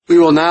We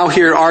will now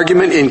hear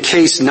argument in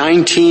Case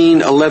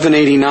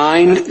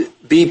 19-1189,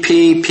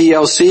 BP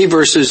P.L.C.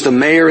 versus the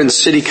Mayor and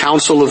City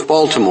Council of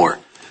Baltimore.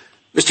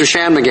 Mr.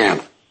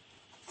 Shanmugam.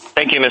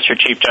 Thank you, Mr.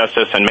 Chief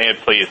Justice, and may it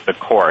please the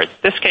Court.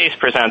 This case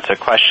presents a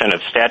question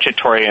of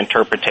statutory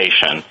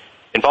interpretation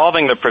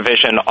involving the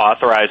provision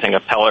authorizing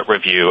appellate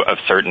review of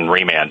certain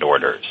remand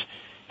orders.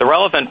 The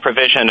relevant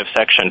provision of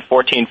Section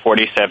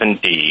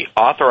 1447D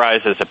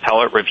authorizes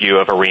appellate review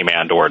of a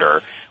remand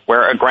order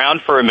where a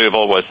ground for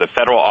removal was the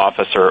federal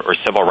officer or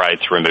civil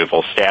rights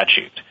removal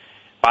statute.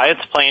 By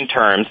its plain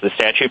terms, the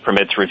statute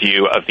permits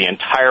review of the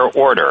entire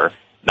order,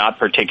 not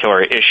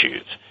particular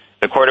issues.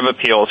 The Court of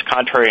Appeals'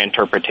 contrary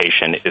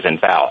interpretation is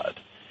invalid.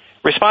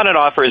 Respondent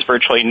offers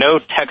virtually no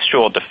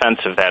textual defense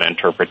of that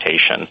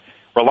interpretation,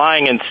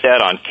 relying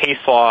instead on case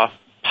law,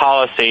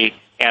 policy,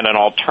 and an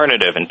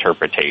alternative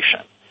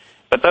interpretation.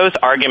 But those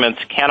arguments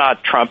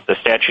cannot trump the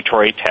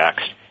statutory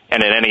text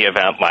and in any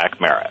event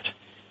lack merit.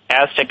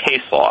 As to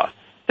case law,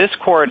 this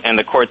Court and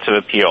the Courts of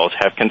Appeals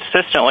have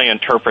consistently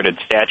interpreted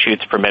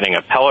statutes permitting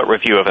appellate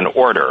review of an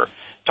order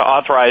to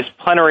authorize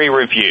plenary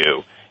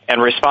review,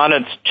 and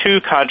respondents' two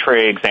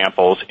contrary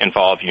examples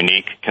involve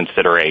unique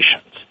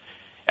considerations.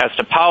 As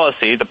to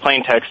policy, the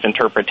plain text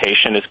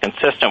interpretation is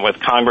consistent with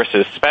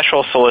Congress's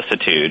special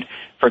solicitude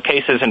for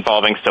cases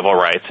involving civil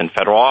rights and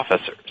federal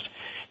officers.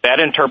 That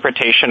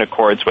interpretation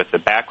accords with the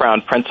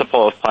background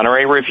principle of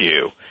plenary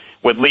review,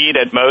 would lead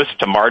at most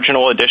to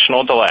marginal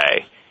additional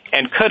delay,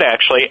 and could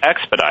actually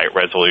expedite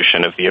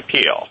resolution of the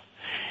appeal.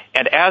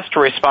 And as to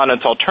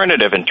respondent's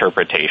alternative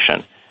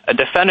interpretation, a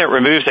defendant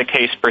removes a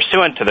case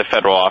pursuant to the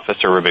federal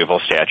officer removal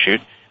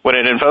statute when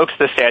it invokes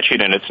the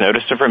statute in its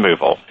notice of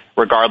removal,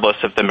 regardless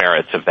of the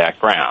merits of that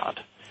ground.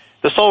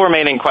 The sole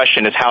remaining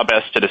question is how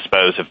best to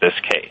dispose of this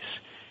case.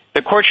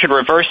 The Court should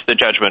reverse the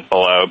judgment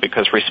below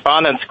because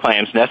respondents'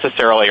 claims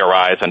necessarily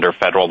arise under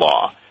federal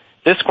law.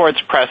 This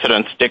Court's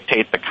precedents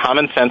dictate the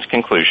common-sense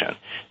conclusion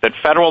that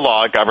federal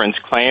law governs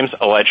claims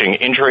alleging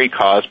injury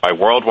caused by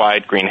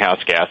worldwide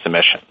greenhouse gas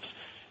emissions.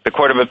 The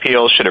Court of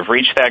Appeals should have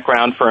reached that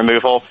ground for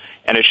removal,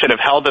 and it should have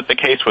held that the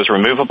case was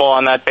removable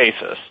on that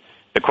basis.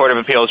 The Court of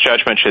Appeals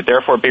judgment should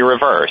therefore be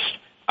reversed.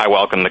 I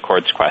welcome the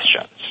Court's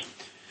questions.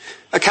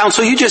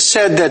 Counsel, you just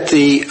said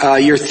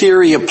that your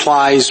theory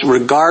applies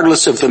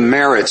regardless of the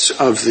merits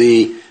of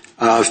the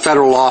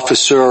federal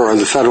officer or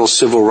the federal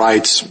civil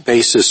rights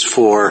basis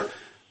for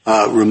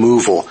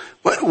removal.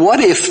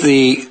 What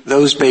if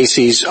those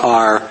bases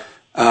are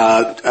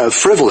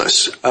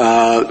frivolous?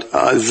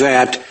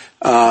 That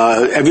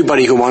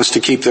everybody who wants to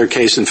keep their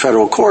case in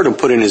federal court will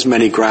put in as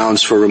many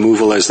grounds for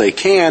removal as they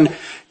can,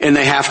 and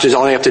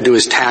all they have to do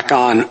is tack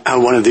on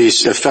one of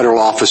these federal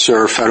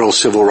officer or federal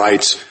civil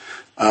rights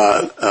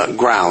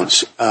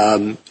grounds.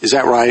 Is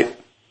that right?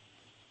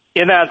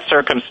 In that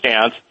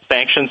circumstance,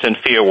 sanctions and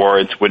fee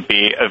awards would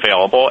be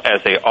available,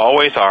 as they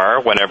always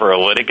are whenever a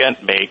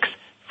litigant makes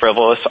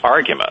frivolous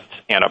arguments,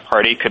 and a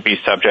party could be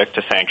subject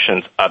to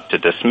sanctions up to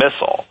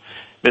dismissal.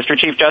 Mr.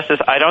 Chief Justice,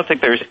 I don't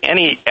think there's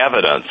any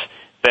evidence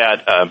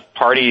that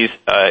parties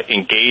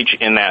engage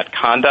in that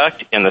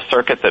conduct in the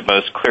circuit that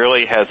most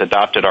clearly has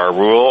adopted our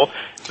rule,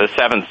 the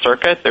Seventh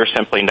Circuit. There's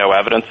simply no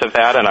evidence of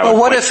that. And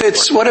what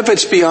if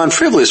it's beyond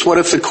frivolous? What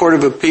if the Court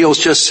of Appeals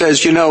just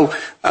says,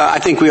 I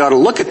think we ought to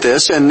look at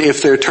this, and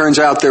if there turns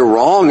out they're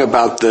wrong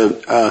about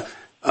the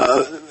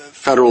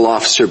federal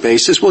officer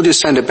basis, we'll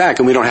just send it back,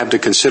 and we don't have to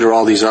consider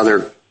all these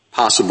other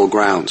possible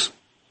grounds?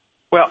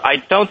 Well, I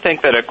don't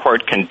think that a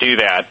court can do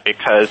that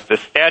because the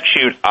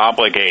statute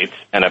obligates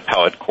an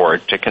appellate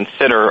court to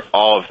consider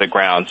all of the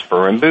grounds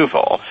for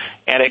removal.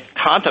 And it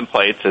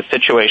contemplates a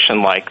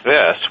situation like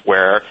this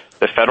where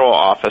the federal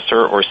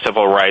officer or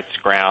civil rights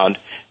ground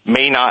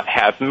may not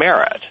have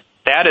merit.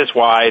 That is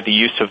why the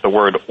use of the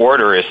word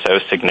order is so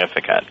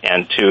significant.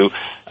 And to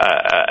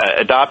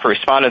adopt a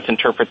respondent's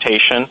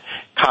interpretation,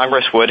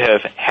 Congress would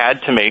have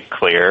had to make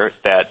clear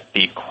that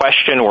the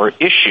question or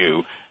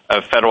issue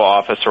of federal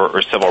officer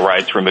or civil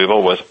rights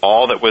removal was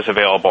all that was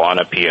available on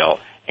appeal,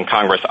 and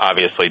Congress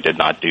obviously did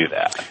not do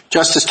that.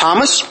 Justice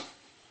Thomas?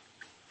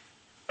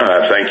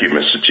 Thank you,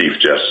 Mr. Chief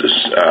Justice.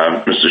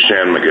 Mr.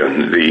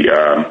 Shanmugam,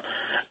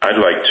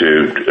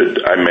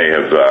 I may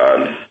have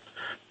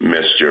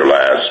missed your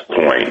last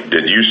point.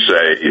 Did you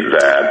say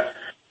that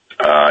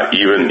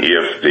even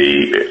if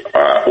the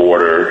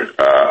order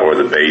or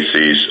the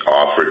basis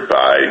offered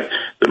by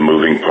the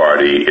moving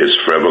party is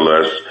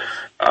frivolous,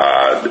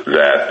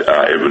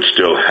 that it would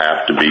still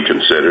have to be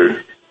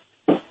considered?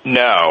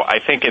 No. I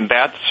think in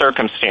that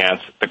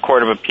circumstance, the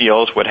Court of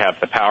Appeals would have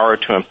the power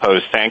to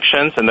impose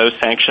sanctions, and those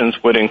sanctions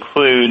would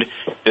include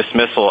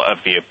dismissal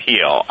of the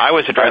appeal. I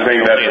think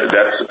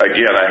that's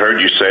again, I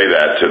heard you say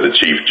that to the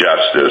Chief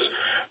Justice,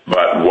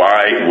 but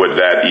why would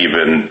that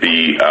even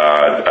be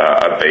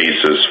a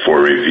basis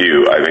for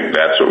review? I think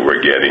that's what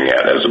we're getting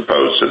at as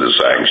opposed to the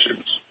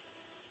sanctions.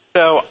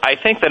 So I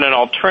think that an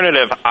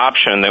alternative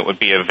option that would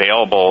be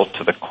available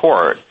to the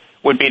court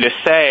would be to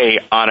say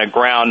on a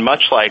ground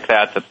much like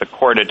that the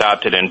court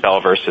adopted in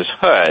Bell v.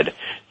 Hood,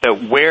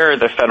 that where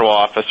the federal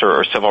officer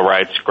or civil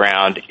rights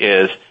ground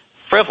is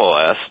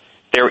frivolous,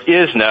 there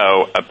is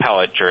no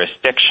appellate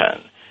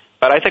jurisdiction.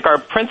 But I think our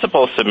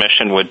principal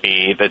submission would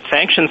be that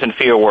sanctions and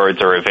fee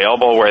awards are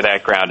available where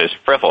that ground is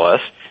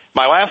frivolous.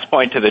 My last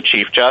point to the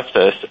Chief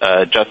Justice,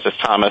 Justice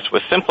Thomas,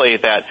 was simply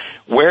that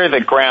where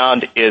the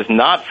ground is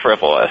not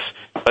frivolous,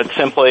 but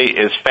simply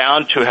is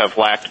found to have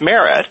lacked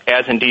merit,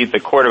 as indeed the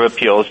Court of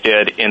Appeals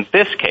did in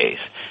this case,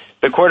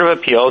 the Court of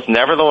Appeals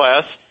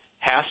nevertheless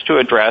has to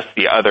address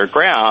the other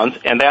grounds,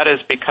 and that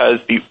is because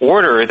the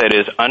order that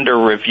is under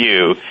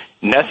review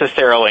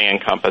necessarily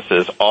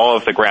encompasses all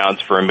of the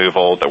grounds for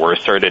removal that were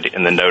asserted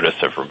in the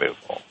notice of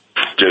removal.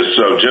 Just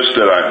so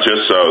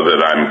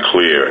that I'm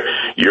clear,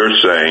 you're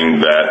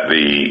saying that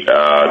the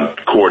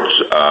courts,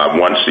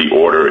 once the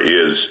order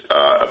is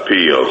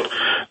appealed,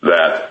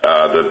 that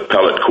the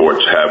appellate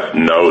courts have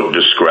no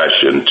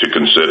discretion to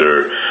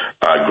consider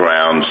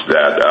grounds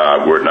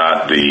that were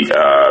not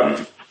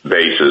the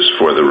basis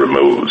for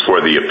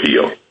the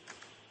appeal.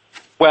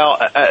 Well,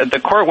 the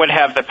court would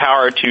have the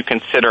power to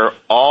consider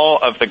all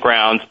of the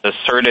grounds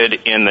asserted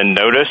in the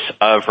notice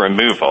of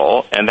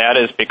removal, and that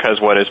is because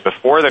what is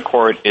before the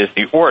court is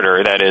the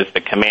order, that is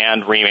the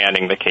command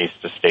remanding the case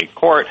to state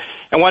court.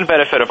 And one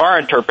benefit of our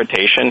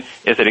interpretation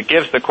is that it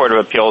gives the Court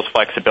of Appeals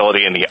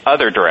flexibility in the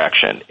other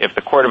direction. If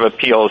the Court of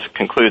Appeals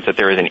concludes that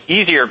there is an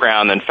easier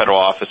ground than federal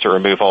officer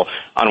removal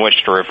on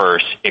which to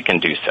reverse, it can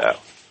do so.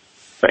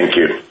 Thank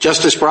you.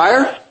 Justice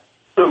Breyer?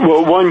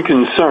 Well, one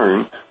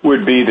concern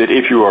would be that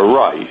if you are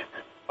right,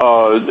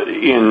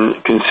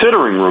 in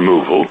considering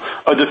removal,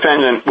 a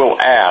defendant will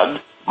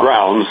add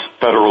grounds,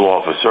 federal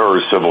officer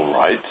or civil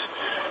rights.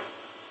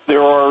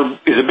 There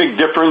is a big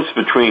difference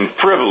between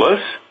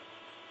frivolous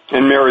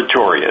and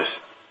meritorious.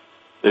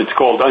 It's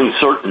called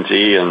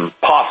uncertainty and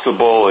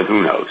possible and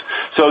who knows.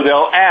 So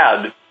they'll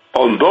add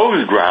on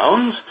those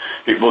grounds.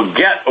 It will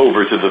get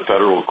over to the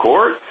federal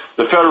court.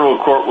 The federal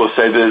court will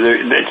say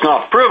that it's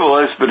not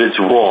frivolous, but it's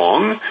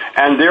wrong,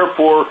 and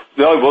therefore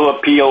they will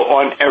appeal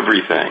on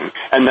everything.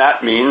 And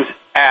that means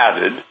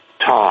added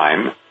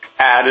time,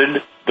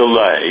 added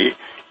delay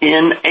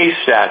in a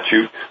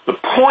statute, the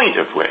point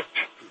of which,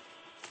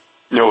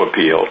 no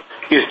appeal,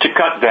 is to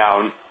cut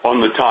down on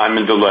the time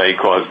and delay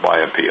caused by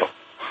appeal.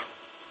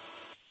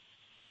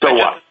 So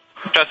what?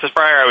 Justice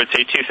Breyer, I would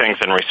say two things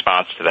in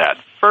response to that.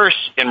 First,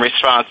 in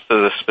response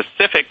to the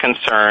specific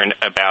concern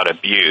about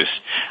abuse,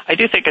 I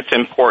do think it's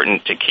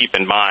important to keep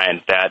in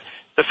mind that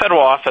the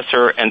federal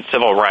officer and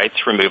civil rights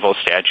removal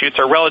statutes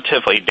are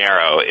relatively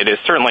narrow. It is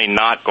certainly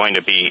not going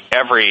to be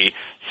every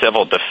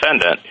civil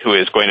defendant who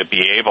is going to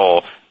be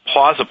able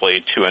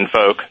plausibly to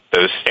invoke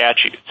those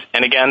statutes.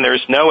 And again,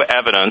 there's no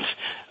evidence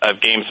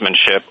of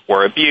gamesmanship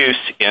or abuse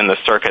in the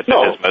circuit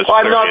that is most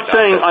clearly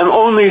adopted. I'm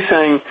only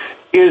saying,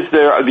 is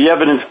there the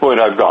evidence point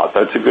I've got?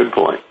 That's a good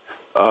point.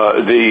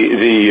 Is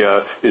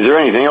there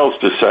anything else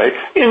to say?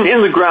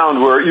 In the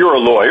ground where you're a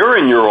lawyer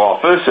in your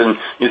office and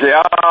you say,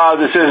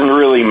 this isn't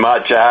really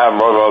much, blah,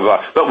 blah,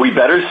 blah, but we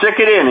better stick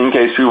it in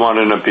case we want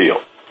an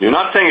appeal. You're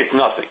not saying it's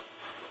nothing,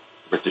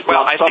 but it's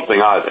not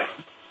something either.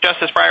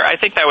 Justice Breyer, I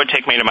think that would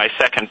take me to my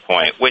second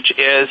point, which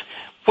is,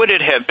 would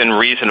it have been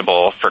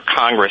reasonable for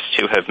Congress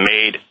to have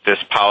made this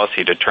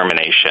policy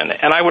determination?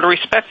 And I would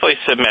respectfully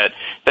submit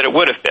that it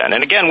would have been.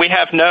 And again, we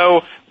have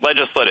no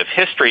legislative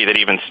history that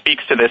even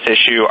speaks to this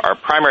issue. Our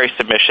primary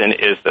submission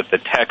is that the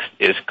text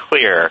is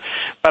clear.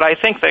 But I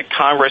think that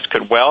Congress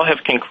could well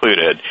have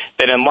concluded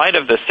that in light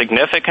of the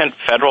significant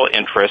federal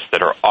interests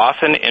that are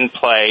often in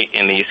play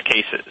in these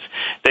cases,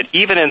 that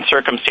even in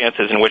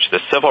circumstances in which the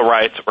civil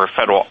rights or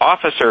federal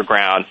officer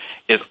ground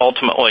is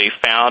ultimately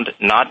found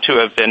not to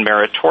have been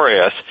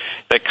meritorious,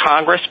 that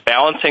Congress,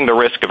 balancing the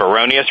risk of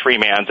erroneous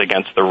remands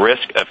against the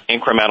risk of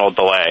incremental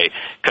delay,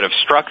 could have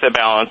struck the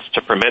balance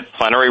to permit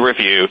plenary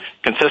review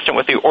consistent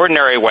with the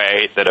ordinary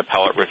way that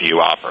appellate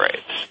review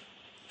operates.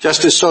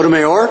 Justice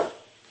Sotomayor?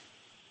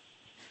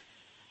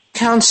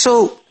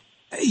 Counsel,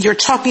 you're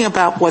talking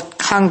about what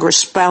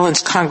Congress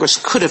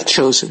could have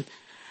chosen.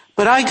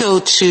 But I go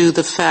to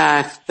the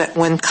fact that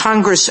when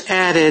Congress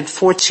added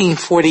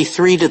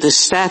 1443 to the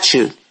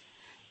statute,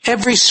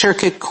 every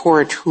circuit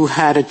court who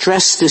had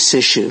addressed this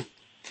issue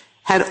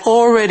had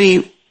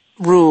already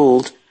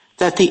ruled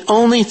that the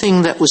only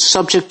thing that was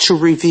subject to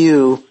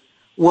review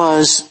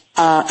was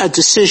a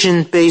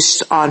decision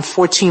based on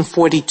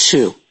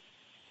 1442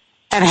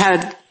 and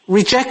had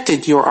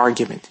rejected your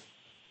argument.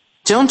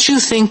 Don't you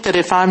think that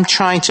if I'm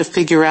trying to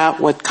figure out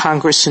what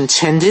Congress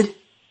intended,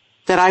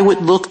 that I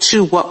would look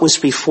to what was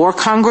before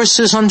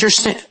Congress's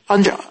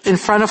in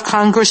front of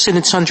Congress in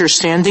its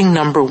understanding,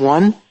 number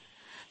one?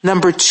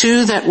 Number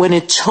two, that when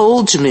it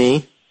told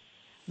me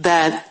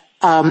that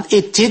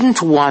it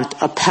didn't want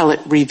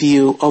appellate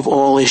review of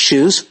all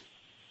issues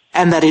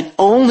and that it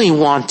only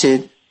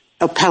wanted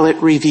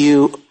appellate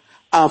review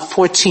of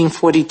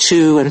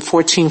 1442 and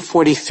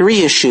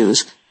 1443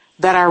 issues,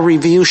 that our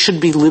review should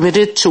be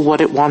limited to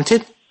what it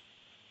wanted?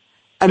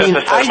 I mean,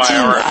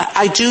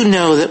 I do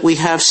know that we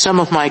have some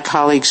of my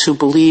colleagues who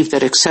believe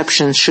that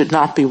exceptions should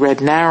not be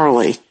read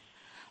narrowly.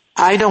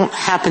 I don't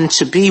happen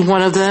to be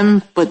one of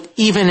them, but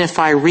even if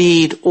I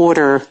read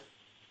Order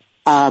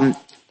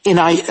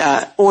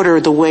order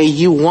the way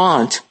you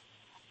want,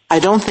 I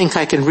don't think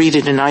I can read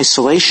it in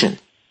isolation.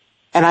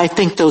 And I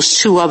think those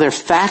two other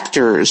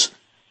factors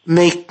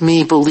make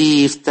me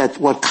believe that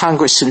what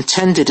Congress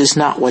intended is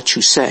not what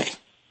you say.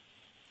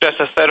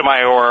 Justice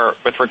Sotomayor,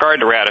 with regard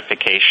to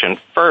ratification,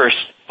 first,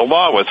 the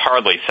law was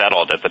hardly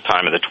settled at the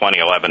time of the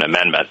 2011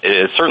 amendment. It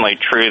is certainly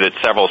true that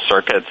several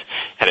circuits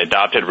had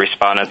adopted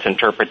respondents'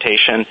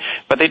 interpretation,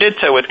 but they did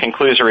so with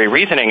conclusory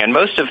reasoning, and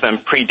most of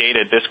them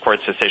predated this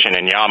court's decision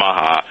in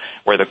Yamaha,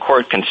 where the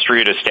court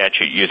construed a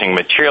statute using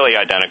materially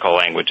identical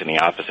language in the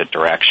opposite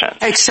direction.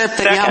 Except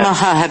that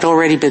Yamaha had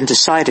already been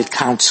decided,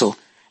 counsel,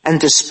 and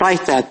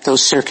despite that,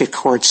 those circuit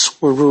courts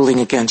were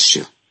ruling against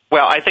you.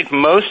 Well, I think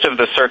most of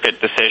the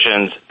circuit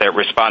decisions that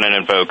respondent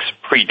invokes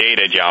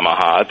predated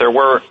Yamaha. There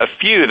were a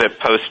few that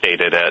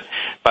postdated it,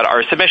 but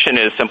our submission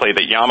is simply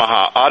that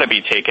Yamaha ought to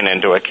be taken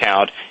into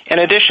account. In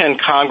addition,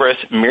 Congress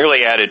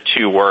merely added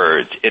 2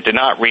 words. It did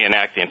not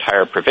reenact the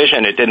entire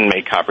provision. It didn't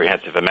make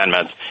comprehensive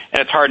amendments.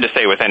 And it's hard to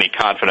say with any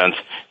confidence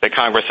that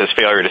Congress's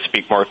failure to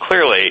speak more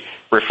clearly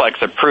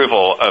reflects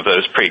approval of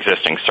those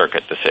pre-existing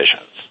circuit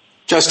decisions.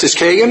 Justice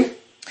Kagan?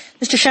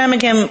 Mr.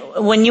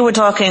 Shanmugam, when you were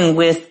talking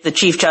with the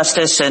Chief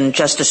Justice and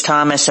Justice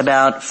Thomas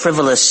about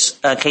frivolous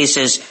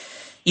cases,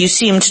 you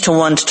seemed to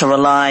want to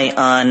rely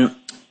on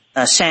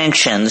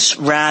sanctions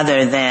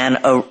rather than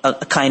a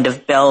kind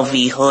of Bell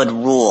v. Hood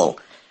rule.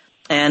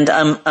 And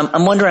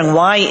I'm wondering,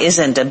 why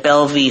isn't a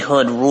Bell v.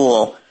 Hood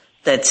rule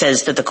that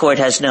says that the court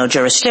has no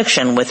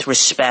jurisdiction with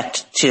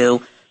respect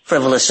to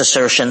frivolous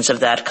assertions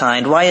of that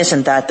kind, why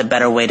isn't that the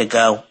better way to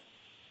go?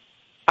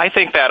 I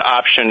think that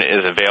option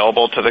is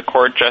available to the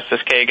court,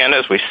 Justice Kagan,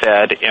 as we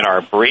said in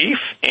our brief.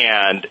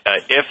 And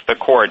if the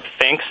court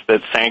thinks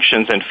that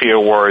sanctions and fee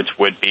awards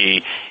would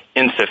be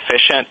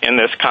insufficient in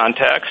this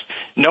context,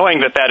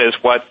 knowing that that is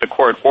what the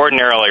court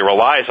ordinarily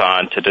relies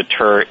on to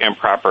deter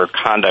improper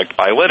conduct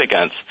by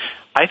litigants,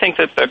 I think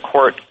that the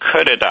court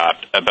could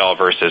adopt a Bell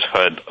v.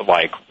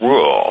 Hood-like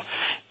rule.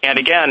 And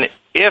again,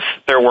 if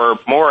there were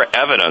more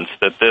evidence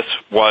that this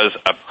was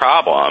a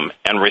problem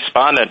and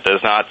respondent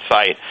does not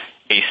cite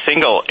a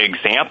single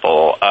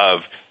example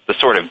of the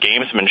sort of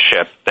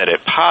gamesmanship that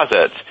it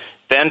posits,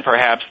 then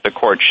perhaps the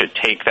court should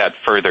take that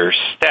further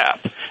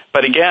step.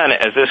 But again,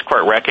 as this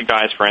court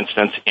recognized, for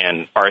instance,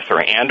 in Arthur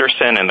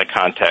Anderson in the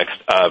context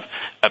of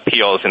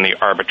appeals in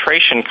the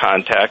arbitration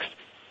context,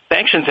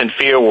 sanctions and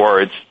fee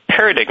awards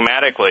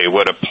paradigmatically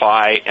would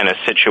apply in a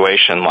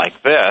situation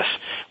like this,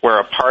 where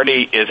a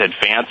party is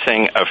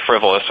advancing a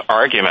frivolous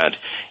argument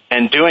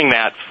and doing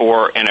that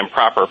for an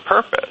improper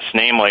purpose,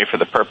 namely for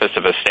the purpose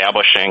of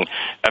establishing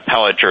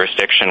appellate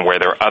jurisdiction where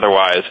there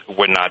otherwise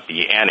would not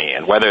be any.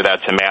 And whether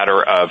that's a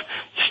matter of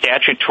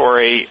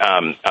statutory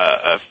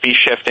fee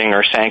shifting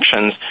or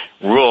sanctions,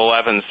 Rule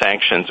 11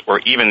 sanctions,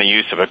 or even the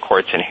use of a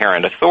court's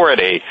inherent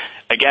authority,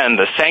 again,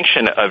 the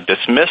sanction of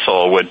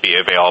dismissal would be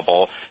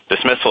available,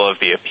 dismissal of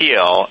the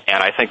appeal, and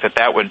I think that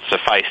that would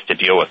suffice to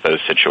deal with those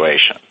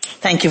situations.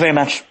 Thank you very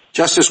much.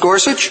 Justice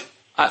Gorsuch?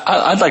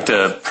 I'd like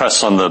to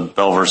press on the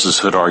Bell versus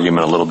Hood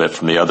argument a little bit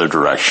from the other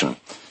direction.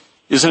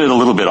 Isn't it a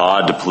little bit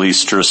odd to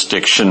police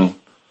jurisdiction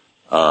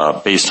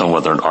based on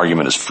whether an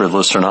argument is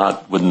frivolous or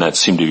not? Wouldn't that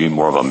seem to be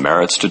more of a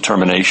merits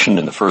determination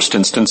in the first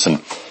instance?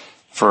 And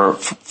for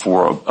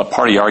a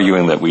party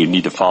arguing that we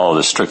need to follow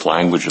the strict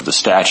language of the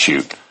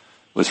statute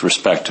with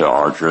respect to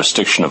our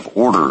jurisdiction of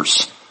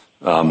orders,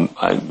 I'm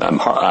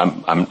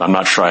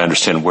not sure I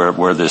understand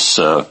where this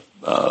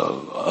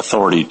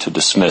authority to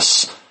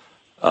dismiss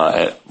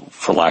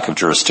for lack of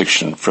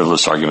jurisdiction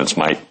frivolous arguments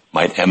might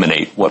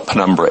emanate, what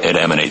penumbra it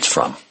emanates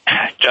from.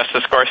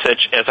 Justice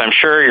Gorsuch, as I'm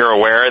sure you're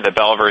aware, the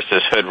Bell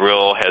versus Hood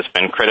rule has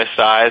been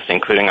criticized,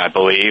 including, I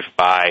believe,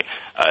 by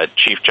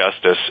Chief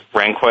Justice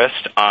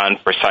Rehnquist on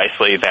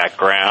precisely that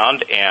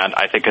ground, and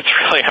I think it's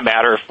really a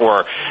matter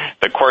for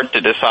the court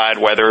to decide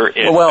whether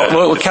it...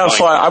 Well,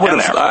 Counsel,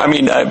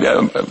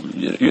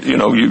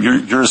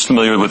 you're as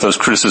familiar with those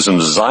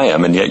criticisms as I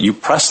am, and yet you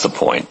press the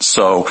point.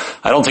 So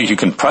I don't think you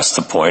can press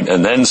the point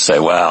and then say,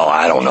 well,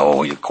 I don't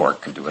know, the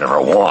court can do whatever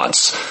it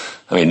wants.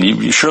 I mean,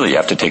 you surely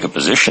have to take a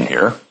position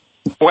here.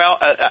 Well,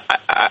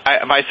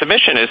 my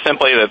submission is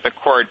simply that the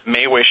court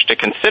may wish to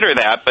consider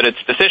that, but its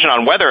decision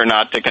on whether or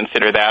not to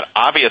consider that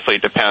obviously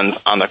depends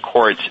on the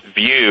court's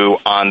view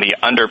on the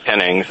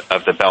underpinnings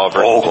of the Bell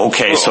versus Hood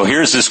okay, rule. So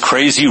here's this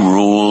crazy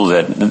rule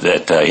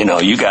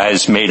that you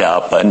guys made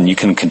up, and you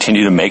can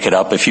continue to make it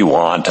up if you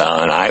want,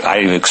 and I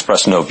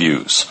express no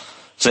views.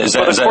 Is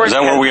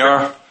that where we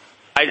are?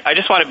 I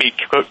just want to be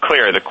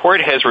clear. The court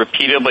has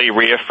repeatedly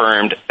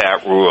reaffirmed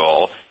that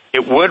rule.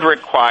 It would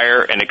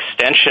require an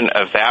extension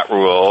of that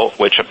rule,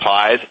 which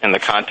applies in the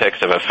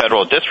context of a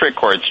federal district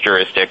court's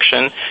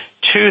jurisdiction,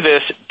 to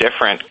this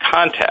different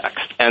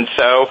context. And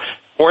so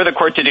for the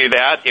court to do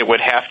that, it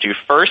would have to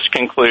first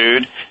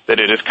conclude that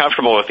it is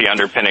comfortable with the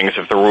underpinnings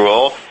of the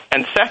rule,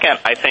 and second,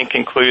 I think,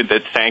 conclude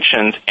that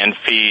sanctions and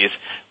fees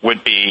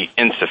would be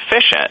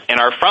insufficient.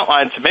 And our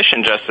frontline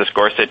submission, Justice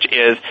Gorsuch,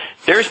 is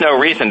there's no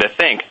reason to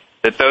think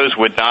that those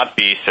would not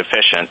be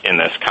sufficient in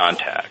this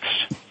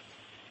context.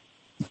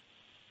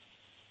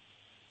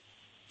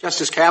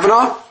 Justice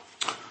Kavanaugh?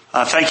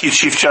 Thank you,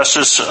 Chief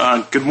Justice.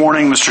 Good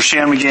morning, Mr.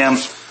 Shanmugam.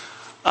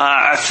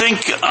 I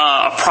think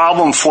a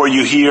problem for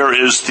you here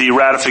is the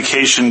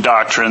ratification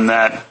doctrine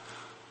that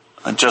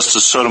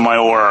Justice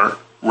Sotomayor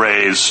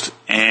raised.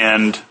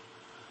 And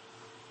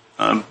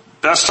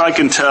best I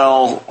can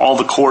tell, all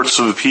the courts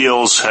of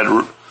appeals had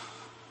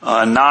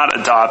not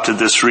adopted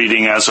this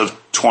reading as of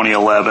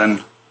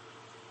 2011,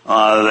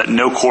 that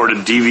no court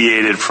had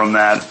deviated from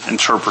that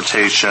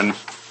interpretation.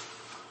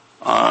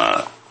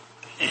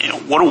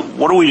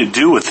 What are we to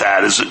do with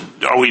that?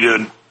 Are we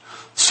to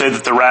say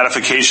that the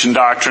ratification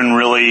doctrine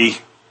really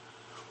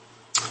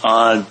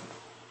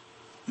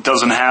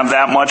doesn't have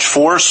that much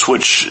force,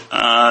 which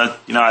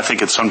I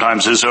think it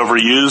sometimes is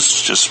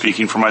overused, just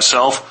speaking for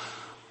myself,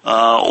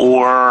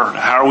 or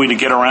how are we to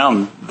get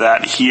around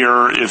that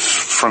here if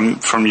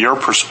from your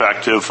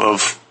perspective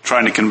of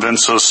trying to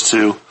convince us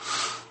to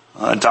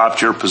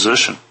adopt your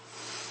position?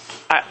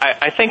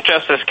 I think,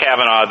 Justice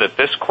Kavanaugh, that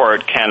this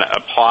court can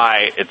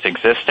apply its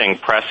existing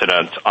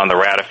precedents on the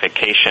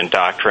ratification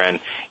doctrine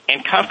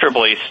and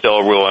comfortably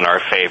still rule in our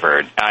favor.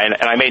 And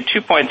I made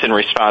 2 points in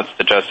response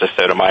to Justice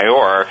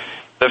Sotomayor.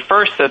 The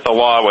first, that the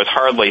law was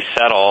hardly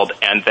settled,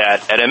 and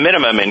that at a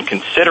minimum in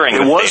considering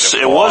it was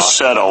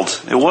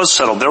settled. It was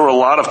settled. There were a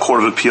lot of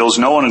court of appeals.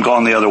 No one had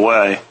gone the other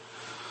way.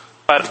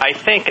 But I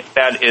think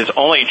that is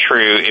only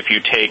true if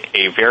you take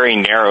a very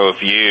narrow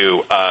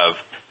view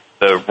of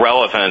the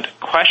relevant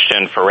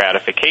question for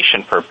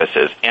ratification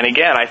purposes. And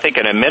again, I think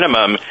at a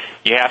minimum,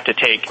 you have to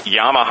take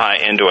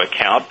Yamaha into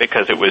account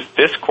because it was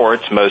this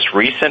court's most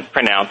recent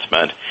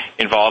pronouncement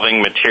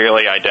involving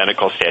materially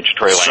identical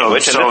statutory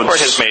language. And this court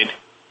has made...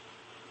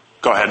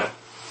 Go ahead.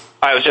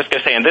 I was just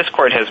going to say, and this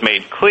court has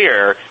made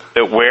clear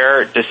that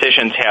where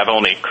decisions have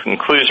only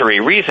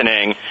conclusory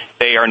reasoning,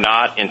 they are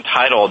not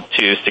entitled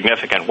to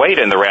significant weight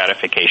in the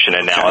ratification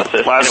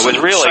analysis. And it was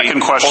really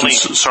second question.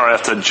 Sorry, I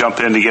have to jump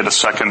in to get a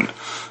second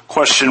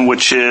question,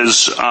 which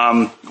is,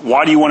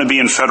 why do you want to be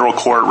in federal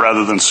court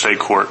rather than state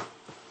court?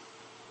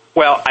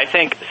 Well, I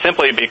think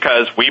simply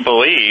because we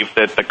believe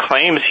that the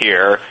claims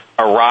here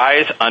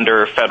arise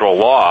under federal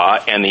law,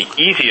 and the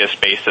easiest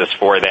basis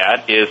for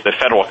that is the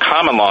federal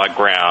common law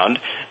ground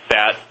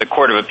that the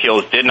Court of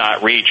Appeals did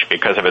not reach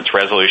because of its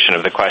resolution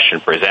of the question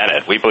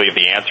presented. We believe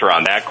the answer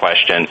on that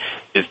question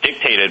is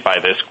dictated by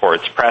this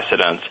court's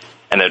precedents,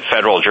 and that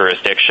federal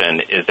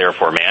jurisdiction is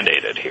therefore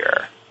mandated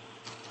here.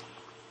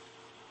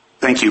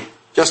 Thank you.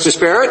 Justice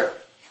Barrett?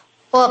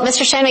 Well,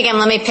 Mr. Shanmugam,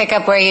 let me pick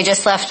up where you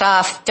just left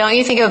off. Don't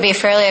you think it would be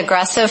fairly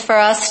aggressive for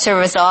us to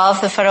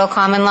resolve the federal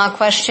common law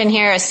question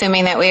here,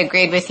 assuming that we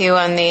agreed with you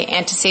on the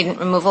antecedent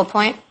removal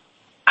point?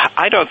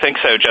 I don't think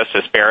so,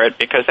 Justice Barrett,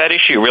 because that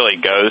issue really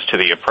goes to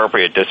the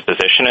appropriate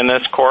disposition in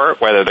this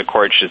court, whether the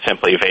court should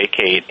simply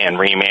vacate and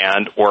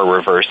remand or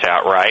reverse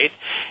outright.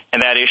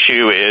 And that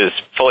issue is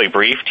fully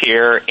briefed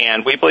here,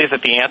 and we believe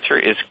that the answer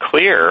is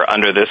clear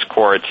under this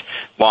court's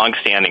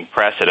longstanding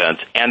precedent.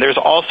 And there's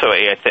also,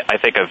 I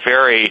think, a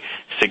very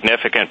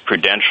significant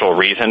prudential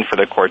reason for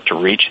the court to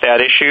reach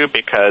that issue,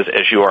 because,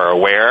 as you are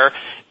aware,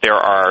 there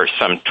are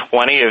some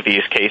 20 of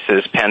these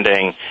cases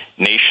pending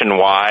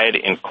nationwide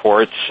in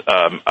courts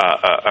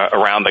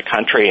around the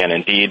country, and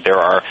indeed there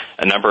are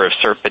a number of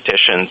cert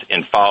petitions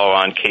in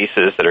follow-on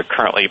cases that are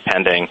currently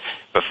pending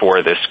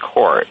before this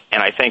court.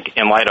 And I think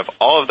in light of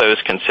all of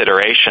those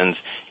considerations,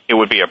 it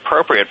would be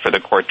appropriate for the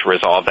court to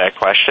resolve that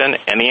question.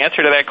 And the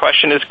answer to that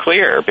question is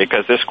clear,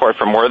 because this court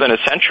for more than a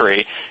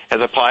century has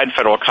applied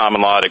federal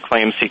common law to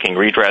claims seeking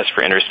redress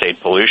for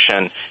interstate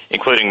pollution,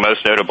 including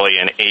most notably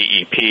in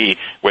AEP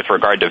with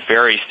regard to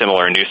very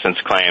similar nuisance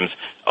claims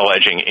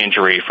alleging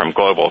injury from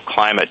global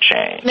climate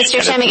change.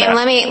 Mr. Shanmugam,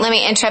 let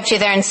me interrupt you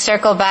there and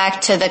circle back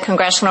to the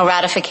congressional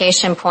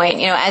ratification point.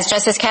 You know, as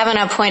Justice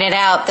Kavanaugh pointed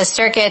out, the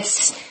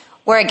circuits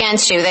were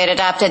against you. They'd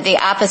adopted the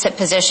opposite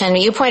position.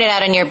 You pointed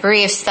out in your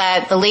briefs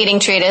that the leading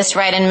treatise,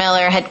 Wright and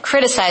Miller, had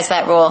criticized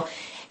that rule.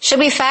 Should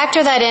we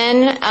factor that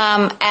in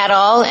at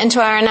all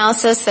into our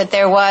analysis, that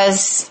there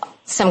was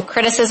some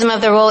criticism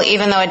of the rule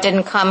even though it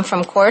didn't come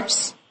from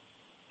courts?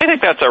 I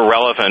think that's a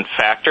relevant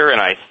factor, and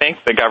I think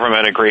the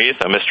government agrees,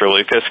 and Mr.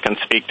 Lucas can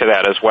speak to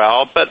that as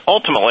well. But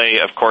ultimately,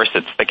 of course,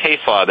 it's the case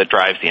law that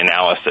drives the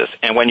analysis.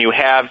 And when you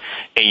have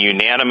a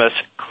unanimous,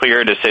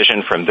 clear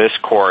decision from this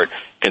court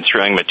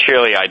construing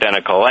materially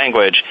identical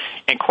language,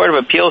 and Court of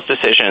Appeals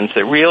decisions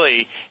that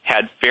really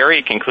had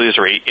very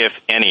conclusory, if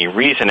any,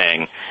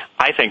 reasoning,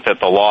 I think that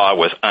the law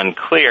was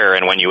unclear.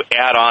 And when you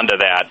add on to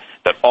that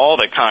all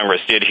that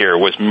Congress did here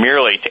was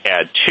merely to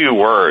add two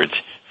words,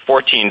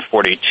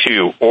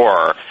 1442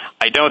 or,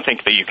 I don't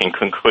think that you can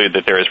conclude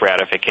that there is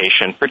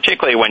ratification,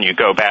 particularly when you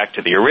go back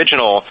to the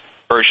original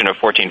version of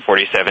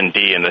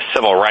 1447D in the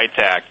Civil Rights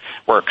Act,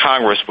 where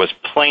Congress was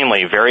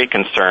plainly very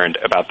concerned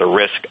about the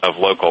risk of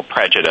local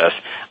prejudice.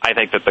 I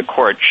think that the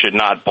court should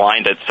not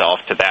blind itself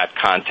to that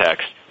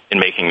context in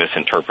making this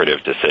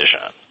interpretive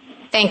decision.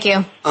 Thank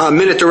you. A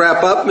minute to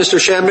wrap up, Mr.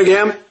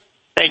 Shanmugam.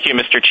 Thank you,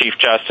 Mr. Chief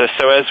Justice.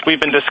 So as we've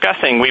been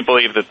discussing, we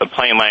believe that the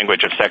plain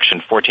language of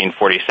Section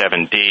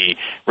 1447D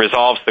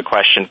resolves the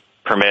question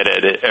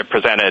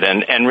presented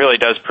and really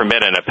does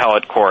permit an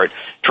appellate court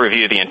to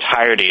review the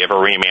entirety of a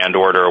remand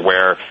order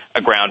where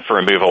a ground for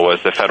removal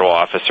was the federal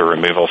officer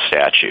removal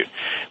statute.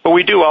 But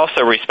we do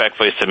also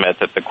respectfully submit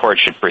that the court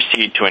should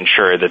proceed to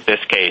ensure that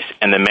this case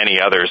and the many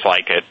others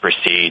like it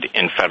proceed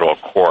in federal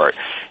court.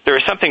 There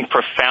is something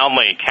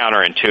profoundly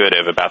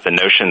counterintuitive about the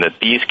notion that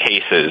these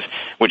cases,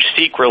 which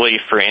seek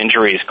relief for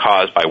injuries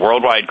caused by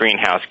worldwide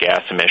greenhouse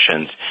gas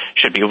emissions,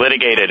 should be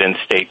litigated in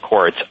state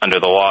courts under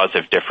the laws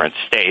of different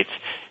states.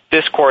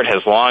 This court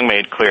has long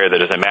made clear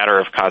that as a matter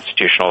of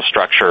constitutional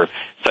structure,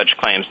 such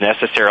claims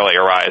necessarily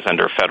arise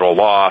under federal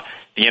law.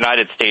 The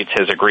United States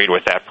has agreed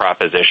with that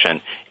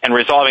proposition, and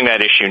resolving that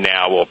issue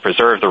now will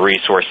preserve the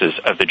resources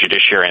of the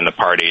judiciary and the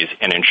parties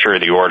and ensure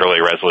the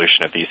orderly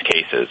resolution of these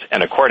cases.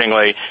 And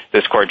accordingly,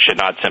 this court should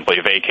not simply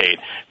vacate,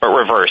 but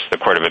reverse the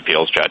Court of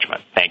Appeals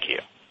judgment. Thank you.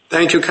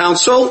 Thank you,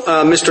 counsel.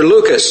 Mr.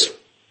 Lucas.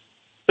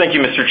 Thank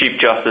you, Mr.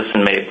 Chief Justice,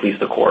 and may it please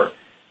the court.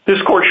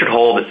 This court should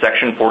hold that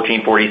Section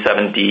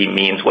 1447D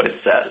means what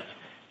it says.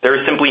 There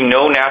is simply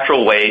no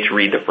natural way to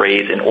read the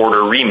phrase "in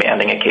order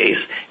remanding a case"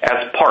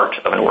 as part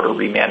of an order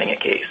remanding a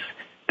case.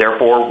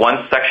 Therefore,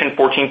 once Section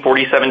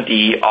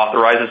 1447D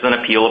authorizes an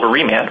appeal of a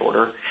remand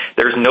order,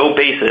 there is no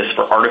basis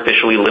for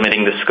artificially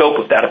limiting the scope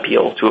of that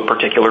appeal to a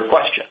particular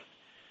question.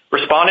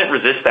 Respondent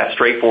resists that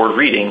straightforward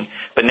reading,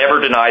 but never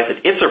denies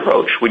that its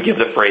approach would give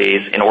the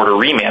phrase "in order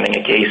remanding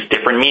a case"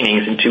 different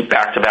meanings in two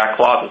back-to-back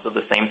clauses of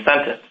the same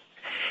sentence.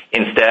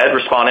 Instead,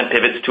 respondent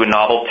pivots to a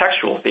novel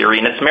textual theory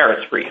in its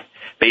merits brief,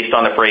 based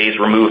on the phrase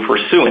 "removed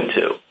pursuant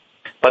to."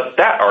 But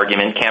that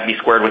argument can't be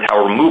squared with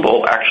how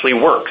removal actually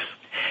works.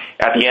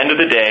 At the end of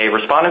the day,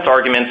 respondents'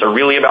 arguments are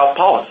really about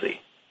policy,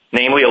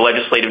 namely a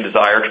legislative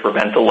desire to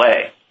prevent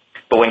delay.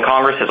 But when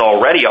Congress has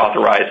already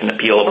authorized an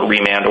appeal of a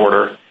remand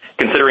order,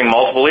 considering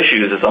multiple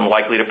issues is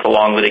unlikely to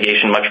prolong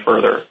litigation much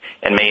further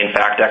and may in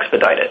fact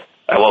expedite it.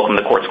 I welcome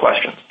the court's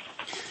questions.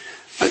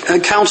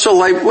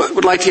 Counsel, I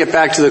would like to get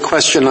back to the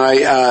question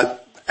I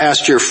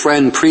asked your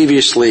friend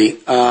previously.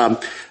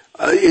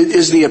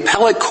 Is the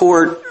appellate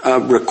court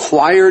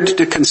required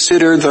to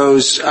consider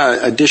those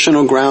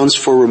additional grounds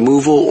for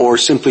removal or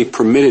simply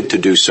permitted to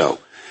do so?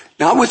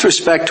 Not with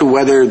respect to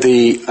whether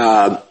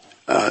the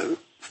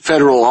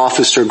federal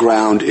officer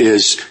ground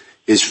is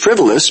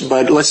frivolous,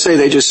 but let's say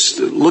they just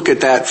look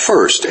at that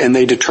first and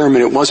they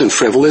determine it wasn't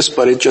frivolous,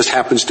 but it just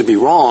happens to be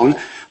wrong.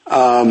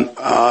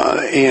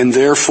 And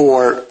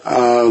therefore,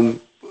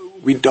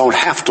 we don't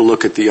have to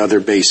look at the other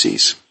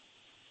bases.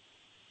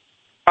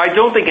 I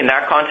don't think in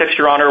that context,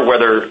 Your Honor,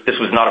 whether this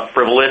was not a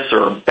frivolous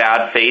or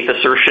bad faith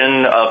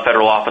assertion of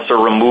federal officer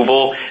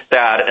removal,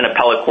 that an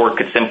appellate court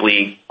could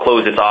simply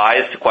close its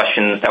eyes to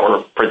questions that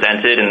were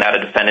presented and that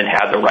a defendant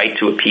had the right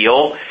to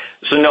appeal.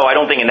 So no, I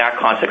don't think in that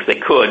context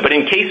they could. But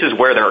in cases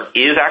where there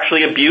is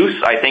actually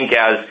abuse, I think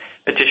as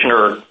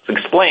Petitioner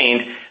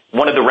explained,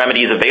 one of the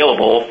remedies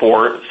available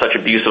for such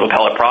abuse of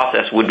appellate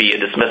process would be a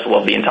dismissal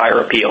of the entire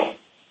appeal.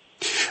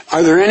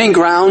 Are there any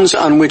grounds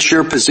on which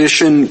your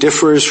position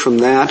differs from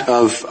that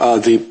of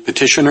the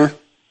petitioner?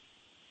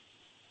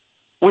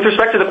 With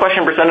respect to the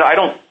question presented, I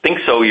don't think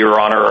so, Your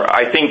Honor.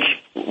 I think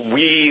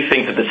we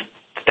think that the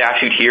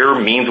statute here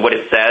means what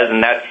it says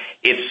and that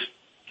it's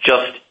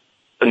just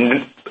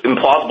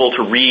implausible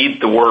to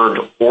read the word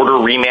order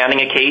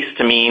remanding a case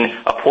to mean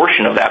a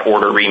portion of that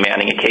order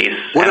remanding a case.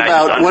 What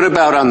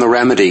about on the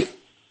remedy?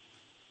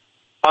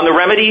 On the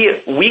remedy,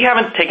 we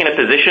haven't taken a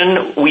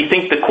position. We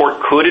think the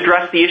court could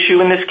address the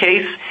issue in this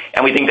case,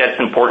 and we think that's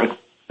important,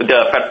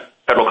 the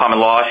federal common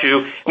law issue.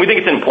 And we think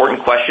it's an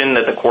important question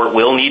that the court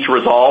will need to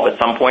resolve at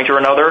some point or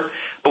another,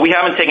 but we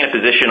haven't taken a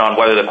position on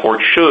whether the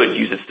court should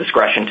use its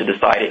discretion to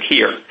decide it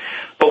here.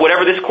 But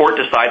whatever this court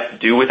decides to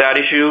do with that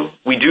issue,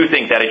 we do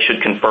think that it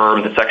should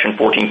confirm that Section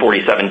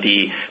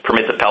 1447D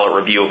permits appellate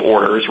review of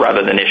orders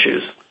rather than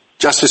issues.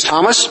 Justice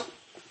Thomas?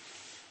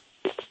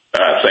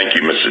 Thank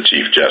you, Mr.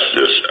 Chief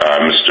Justice.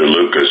 Mr.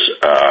 Lucas,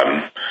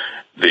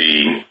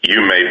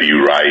 you may be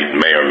right,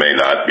 may or may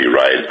not be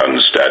right on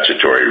the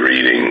statutory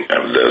reading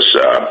of this,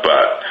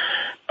 but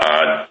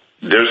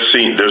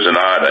there's an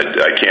odd,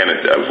 I can't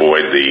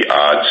avoid the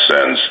odd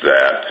sense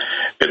that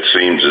it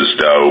seems as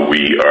though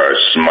we are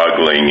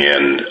smuggling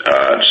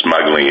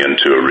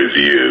into a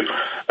review,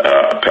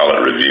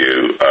 appellate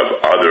review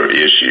of other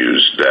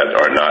issues that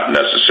are not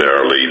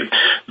necessarily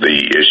the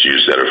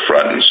issues that are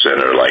front and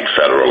center, like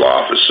federal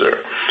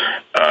officer.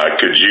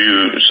 Could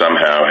you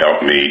somehow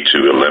help me to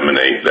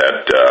eliminate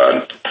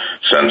that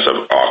sense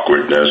of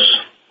awkwardness?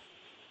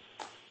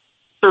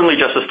 Certainly,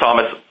 Justice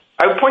Thomas.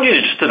 I would point you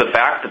just to the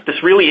fact that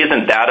this really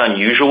isn't that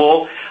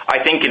unusual.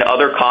 I think in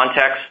other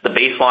contexts, the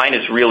baseline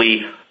is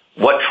really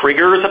what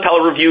triggers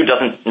appellate review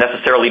doesn't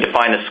necessarily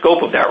define the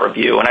scope of that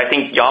review. And I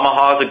think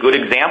Yamaha is a good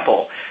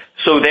example.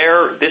 So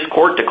this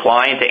court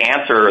declined to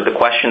answer the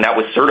question that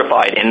was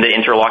certified in the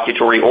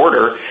interlocutory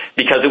order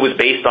because it was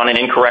based on an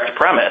incorrect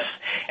premise.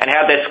 And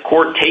had this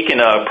court taken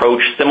an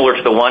approach similar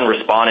to the one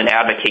respondent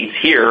advocates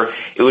here,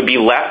 it would be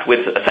left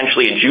with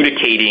essentially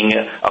adjudicating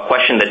a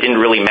question that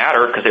didn't really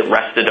matter because it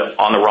rested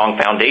on the wrong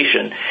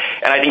foundation.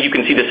 And I think you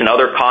can see this in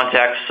other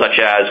contexts, such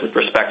as with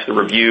respect to the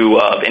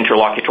review of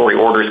interlocutory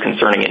orders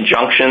concerning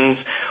injunctions,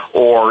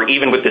 or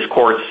even with this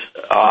court's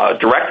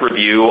direct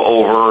review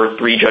over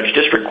 3-judge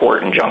district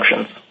court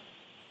injunctions.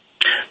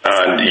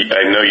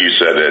 I know you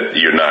said that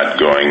you're not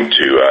going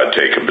to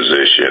take a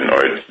position,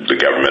 or the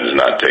government is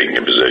not taking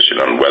a position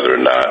on whether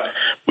or not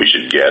we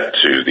should get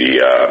to the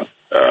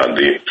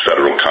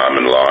federal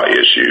common law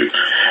issue.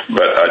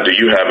 But do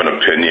you have an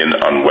opinion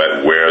on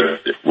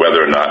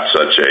whether or not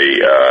such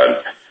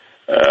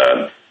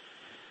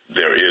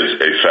there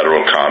is a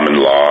federal common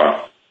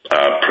law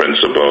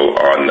principle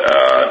on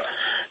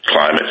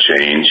climate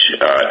change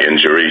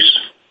injuries?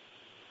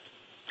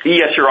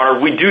 Yes, Your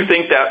Honor. We do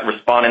think that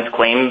respondents'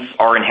 claims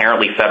are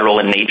inherently federal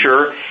in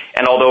nature,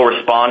 and although a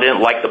respondent,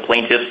 like the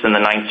plaintiffs in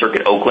the Ninth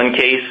Circuit Oakland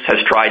case, has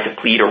tried to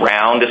plead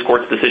around this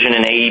court's decision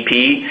in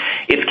AEP,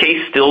 its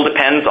case still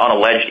depends on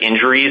alleged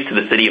injuries to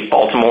the city of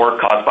Baltimore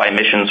caused by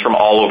emissions from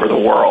all over the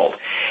world.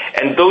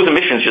 And those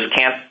emissions just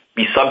can't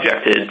be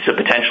subjected to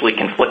potentially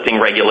conflicting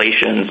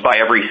regulations by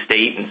every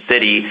state and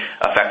city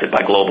affected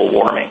by global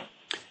warming.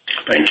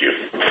 Thank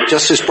you.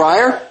 Justice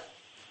Breyer?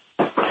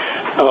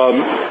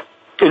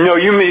 No,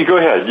 you may go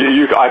ahead.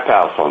 I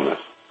pass on this.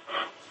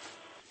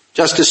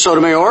 Justice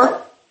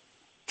Sotomayor?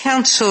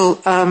 Counsel,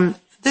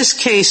 this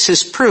case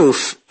is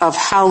proof of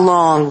how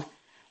long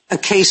a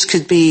case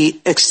could be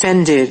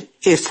extended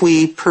if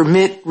we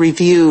permit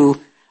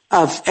review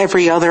of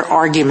every other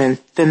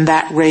argument than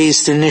that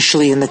raised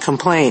initially in the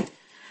complaint.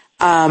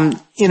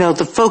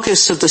 The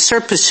focus of the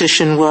cert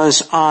petition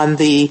was on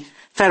the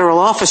federal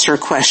officer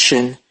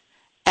question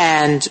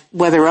and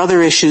whether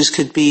other issues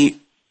could be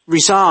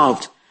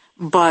resolved.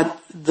 But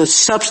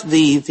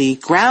the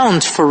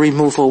ground for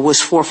removal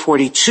was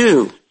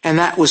 442, and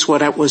that was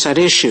what was at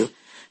issue.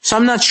 So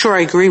I'm not sure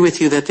I agree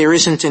with you that there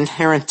isn't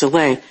inherent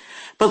delay.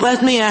 But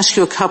let me ask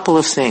you a couple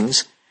of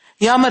things.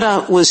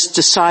 Yamada was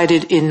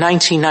decided in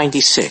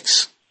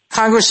 1996.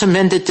 Congress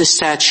amended the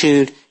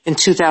statute in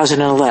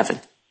 2011.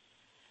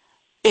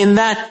 In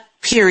that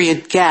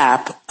period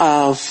gap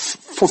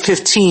for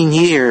 15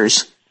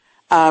 years,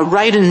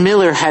 Wright and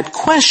Miller had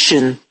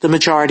questioned the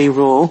majority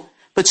rule,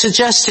 but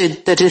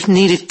suggested that it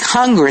needed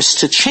Congress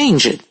to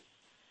change it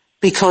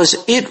because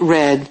it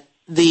read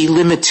the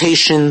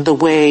limitation the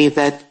way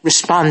that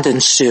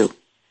respondents do.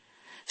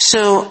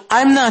 So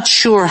I'm not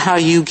sure how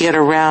you get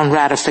around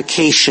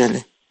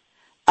ratification,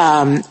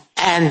 and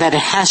that it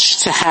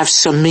has to have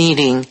some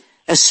meaning,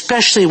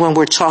 especially when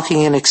we're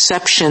talking an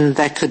exception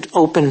that could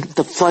open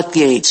the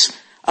floodgates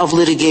of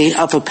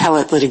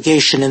appellate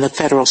litigation in the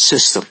federal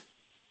system.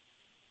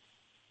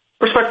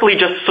 Respectfully,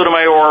 Justice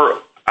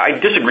Sotomayor, I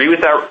disagree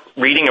with that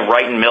reading of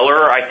Wright and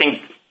Miller. I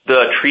think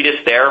the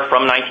treatise there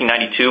from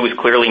 1992 was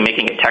clearly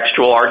making a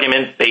textual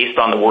argument based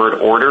on the word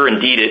order.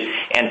 Indeed, it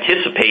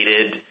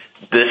anticipated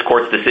this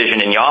court's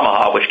decision in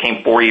Yamaha, which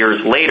came 4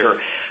 years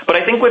later. But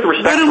I think with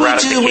respect to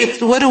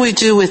ratification... What do we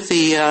do with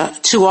the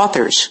two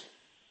authors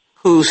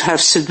who have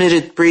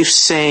submitted briefs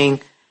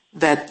saying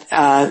that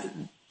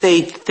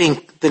they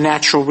think the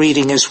natural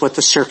reading is what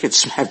the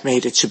circuits have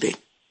made it to be?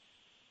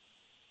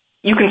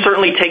 You can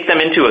certainly take them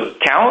into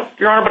account,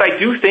 Your Honor, but I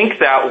do think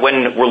that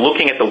when we're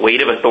looking at the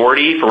weight of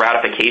authority for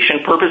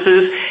ratification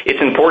purposes,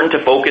 it's important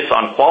to focus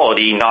on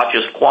quality, not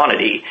just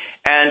quantity.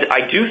 And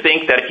I do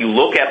think that if you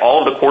look at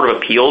all of the Court of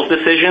Appeals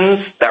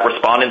decisions that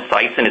respondent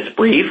cites in its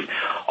brief,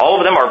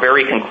 all of them are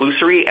very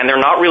conclusory, and they're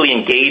not really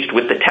engaged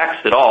with the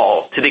text at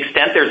all. To the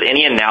extent there's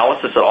any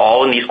analysis at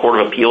all in these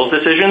Court of Appeals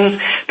decisions,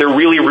 they're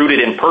really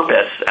rooted in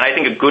purpose. And I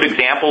think a good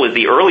example is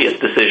the earliest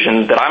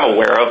decision that I'm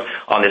aware of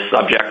on this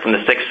subject from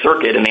the Sixth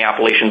Circuit in the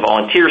Appalachian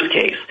Volunteers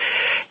case.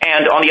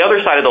 And on the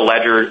other side of the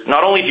ledger,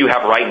 not only do you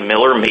have Wright and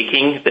Miller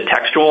making the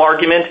textual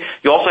argument,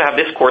 you also have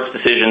this court's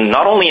decision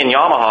not only in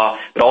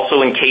Yamaha, but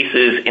also in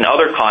cases in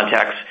other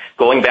contexts,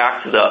 going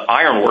back to the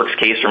Ironworks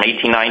case from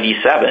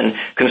 1897,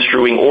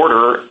 construing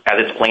order as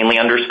it's plainly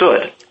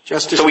understood.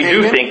 So we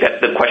do think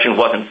that the question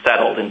wasn't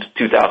settled in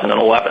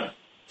 2011.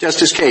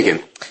 Justice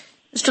Kagan.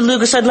 Mr.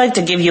 Lucas, I'd like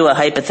to give you a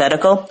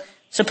hypothetical.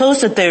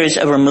 Suppose that there is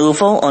a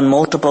removal on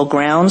multiple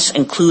grounds,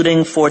 including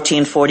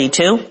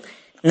 1442,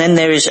 and then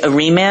there is a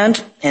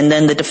remand, and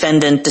then the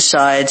defendant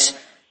decides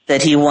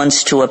that he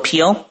wants to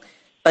appeal,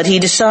 but he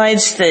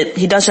decides that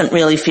he doesn't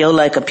really feel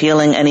like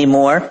appealing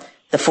anymore,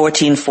 the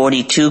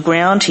 1442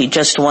 ground. He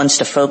just wants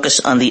to focus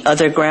on the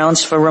other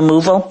grounds for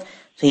removal.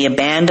 So he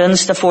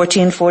abandons the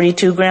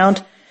 1442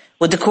 ground.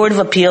 Would the Court of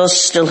Appeals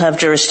still have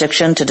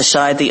jurisdiction to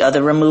decide the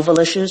other removal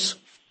issues?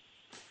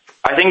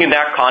 I think in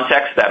that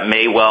context, that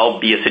may well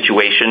be a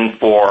situation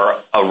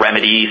for a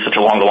remedy such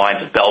along the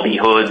lines of Bell v.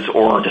 Hoods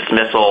or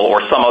dismissal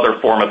or some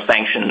other form of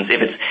sanctions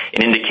if it's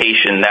an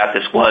indication that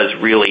this was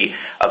really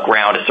a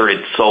ground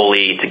asserted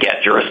solely to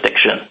get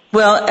jurisdiction.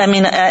 Well, I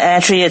mean,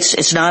 actually,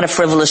 it's not a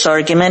frivolous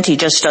argument. He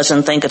just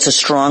doesn't think it's as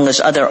strong as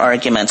other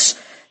arguments.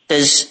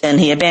 And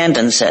he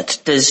abandons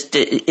it.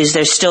 Is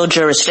there still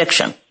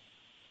jurisdiction?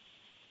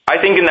 I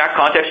think in that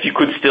context, you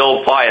could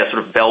still apply a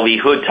sort of Bell v.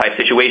 Hood type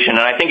situation,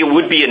 and I think it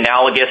would be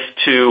analogous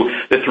to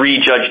the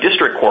three-judge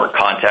district court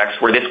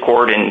context, where this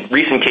court in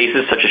recent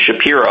cases, such as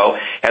Shapiro,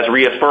 has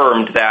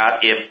reaffirmed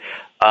that if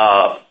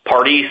a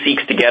party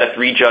seeks to get a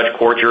three-judge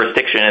court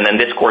jurisdiction and then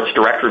this court's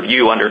direct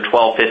review under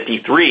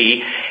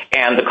 1253,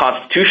 and the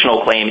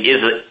constitutional claim is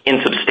an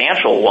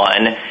insubstantial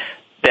one,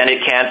 then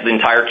it can't, the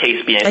entire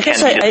case be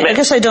dismissed. I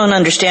guess I don't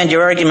understand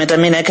your argument. I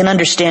mean, I can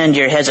understand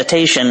your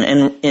hesitation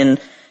in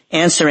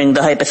answering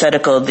the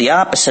hypothetical the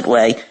opposite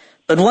way,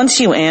 but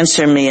once you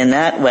answer me in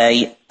that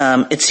way,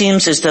 it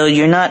seems as though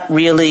you're not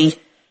really,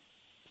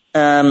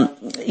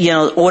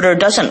 order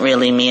doesn't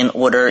really mean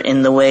order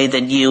in the way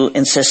that you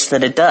insist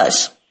that it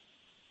does.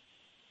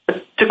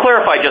 To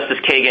clarify, Justice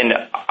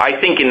Kagan, I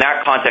think in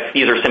that context,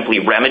 these are simply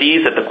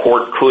remedies that the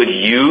court could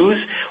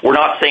use. We're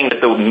not saying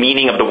that the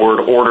meaning of the word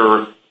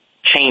order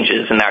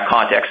changes in that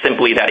context,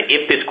 simply that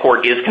if this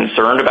court is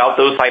concerned about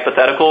those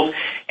hypotheticals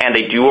and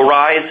they do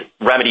arise,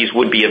 remedies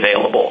would be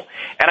available.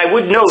 And I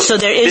would note... So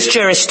there is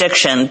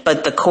jurisdiction,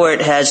 but the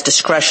court has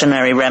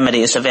discretionary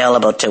remedies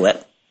available to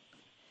it.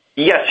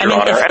 Yes, Your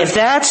Honor. If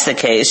that's the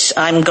case,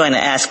 I'm going to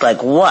ask,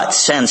 what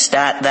sense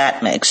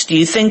that makes. Do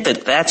you think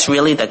that that's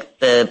really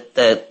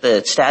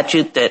the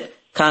statute that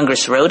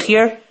Congress wrote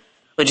here,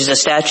 which is a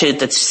statute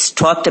that's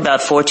talked about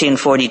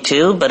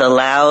 1442, but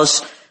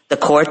allows the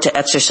court to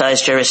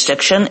exercise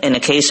jurisdiction in a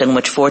case in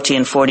which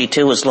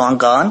 1442 was long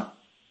gone?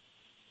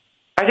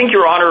 I think,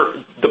 Your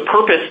Honor, the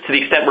purpose, to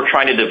the extent we're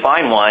trying to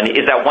define one,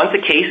 is that once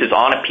a case is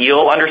on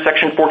appeal under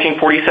Section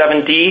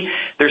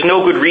 1447D, there's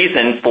no good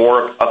reason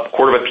for a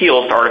court of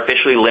appeals to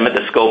artificially limit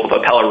the scope of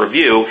appellate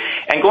review.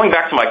 And going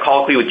back to my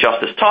colloquy with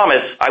Justice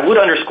Thomas, I would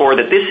underscore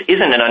that this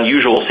isn't an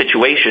unusual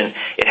situation.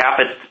 It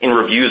happens in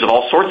reviews of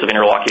all sorts of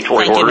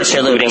interlocutory orders,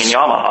 including in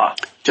Yamaha.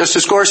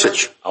 Justice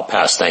Gorsuch. I'll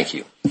pass, thank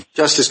you.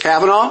 Justice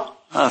Kavanaugh.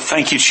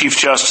 Thank you, Chief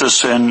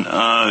Justice, and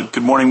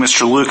good morning,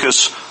 Mr.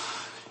 Lucas.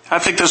 I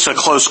think this is a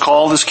close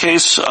call, this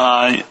case.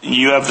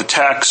 You have the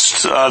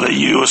text that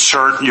you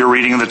assert, your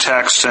reading of the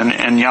text, and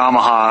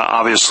Yamaha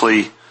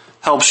obviously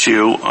helps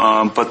you,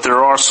 but there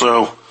are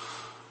also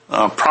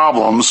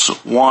problems.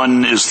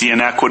 One is the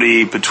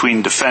inequity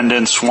between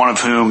defendants, one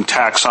of whom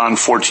tacks on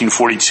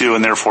 1442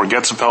 and therefore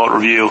gets appellate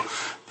review,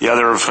 the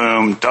other of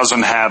whom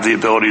doesn't have the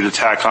ability to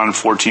tack on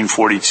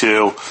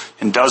 1442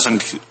 and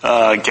doesn't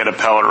get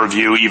appellate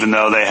review, even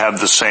though they have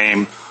the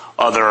same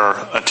other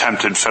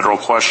attempted federal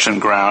question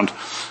ground.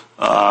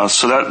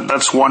 So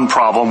that's one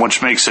problem,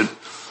 which makes it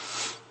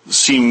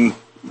seem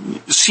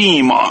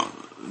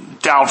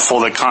doubtful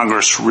that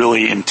Congress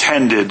really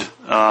intended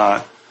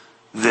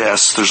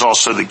this. There's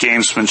also the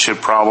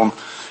gamesmanship problem.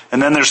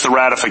 And then there's the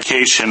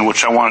ratification,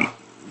 which I want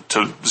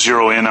to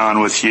zero in on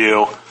with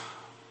you.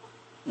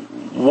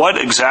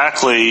 What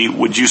exactly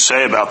would you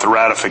say about the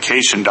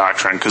ratification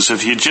doctrine? Because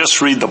if you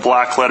just read the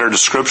black letter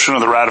description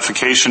of the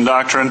ratification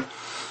doctrine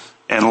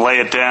and lay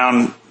it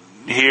down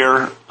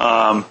here,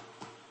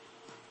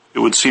 it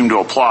would seem to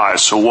apply.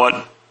 So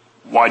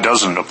why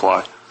doesn't it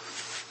apply?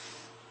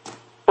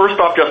 First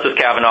off, Justice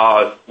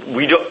Kavanaugh,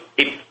 we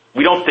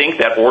don't think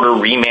that order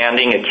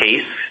remanding a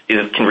case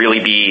can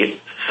really be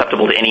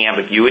susceptible to any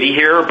ambiguity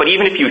here. But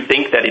even if you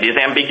think that it is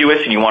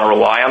ambiguous and you want to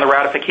rely on the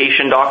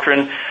ratification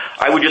doctrine,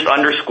 I would just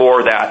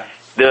underscore that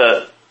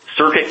the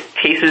circuit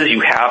cases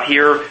you have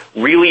here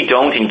really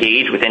don't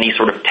engage with any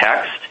sort of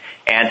text.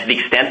 And to the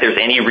extent there's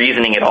any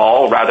reasoning at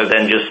all, rather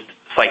than just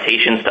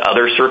citations to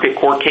other circuit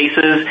court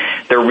cases,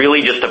 they're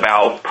really just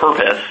about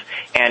purpose.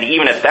 And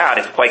even at that,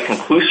 it's quite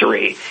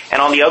conclusory.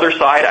 And on the other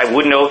side, I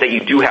would note that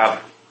you do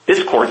have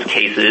this court's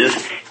cases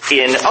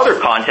in other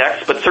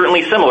contexts, but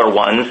certainly similar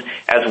ones,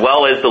 as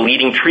well as the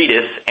leading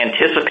treatise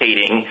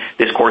anticipating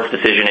this court's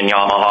decision in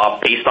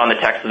Yamaha based on the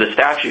text of the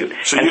statute.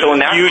 So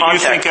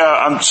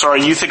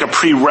you think a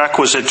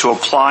prerequisite to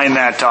applying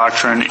that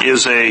doctrine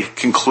is a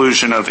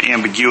conclusion of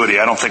ambiguity?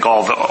 I don't think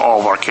all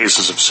of our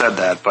cases have said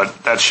that,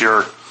 but that's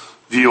your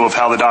view of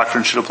how the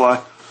doctrine should apply?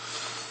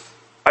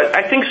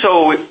 I think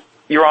so,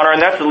 Your Honor,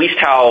 and that's at least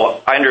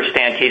how I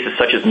understand cases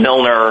such as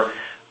Milner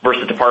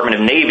versus Department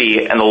of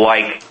Navy and the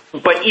like.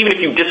 But even if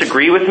you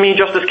disagree with me,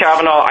 Justice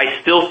Kavanaugh, I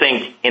still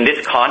think in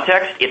this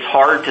context, it's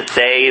hard to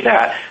say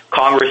that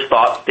Congress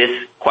thought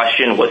this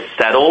question was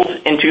settled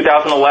in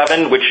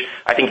 2011, which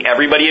I think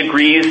everybody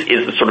agrees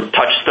is the sort of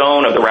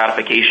touchstone of the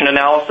ratification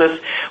analysis.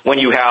 When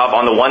you have,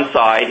 on the one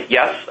side,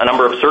 yes, a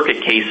number of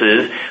circuit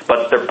cases,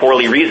 but they're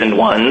poorly reasoned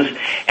ones.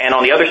 And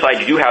on the other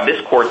side, you do have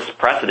this court's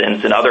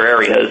precedents in other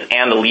areas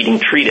and the leading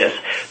treatise.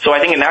 So I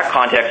think in that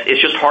context,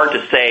 it's just hard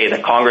to say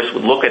that Congress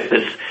would look at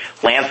this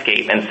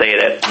landscape and say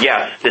that,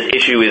 yes, this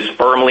issue is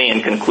firmly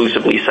and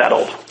conclusively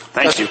settled.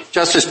 Thank you.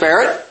 Justice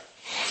Barrett?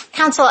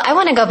 Counsel, I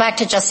want to go back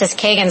to Justice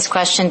Kagan's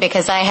question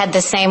because I had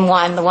the same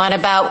one, the one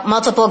about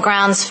multiple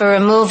grounds for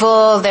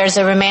removal. There's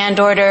a remand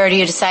order.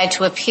 You decide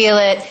to appeal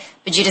it,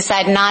 but you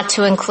decide not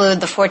to include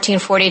the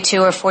 1442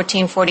 or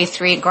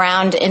 1443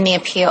 ground in the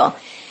appeal.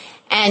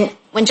 And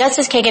when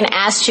Justice Kagan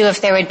asked you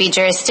if there would be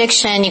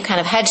jurisdiction, you kind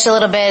of hedged a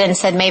little bit and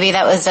said maybe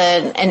that was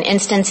an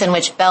instance in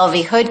which Bell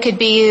v. Hood could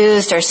be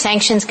used or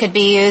sanctions could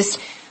be used.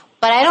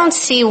 But I don't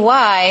see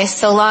why,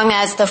 so long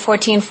as the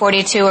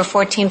 1442 or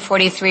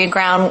 1443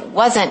 ground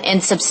wasn't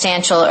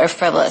insubstantial or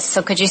frivolous.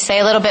 So could you say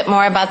a little bit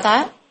more about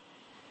that?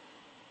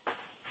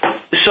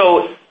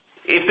 So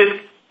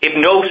if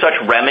no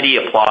such remedy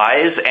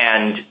applies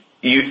and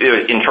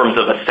in terms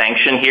of a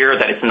sanction here,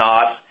 that it's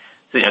not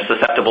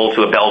susceptible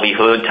to a Bell v.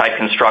 Hood type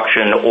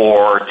construction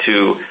or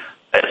to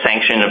a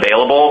sanction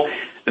available,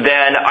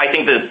 then I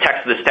think the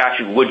text of the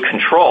statute would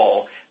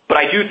control. But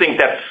I do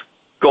think that's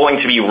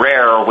going to be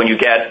rare when you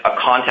get a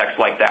context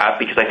like that,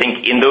 because I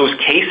think in those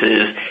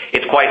cases,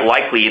 it's quite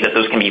likely that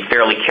those can be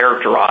fairly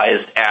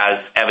characterized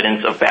as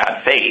evidence of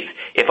bad faith.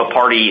 If a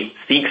party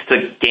seeks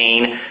to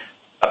gain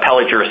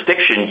appellate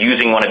jurisdiction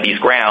using one of these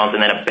grounds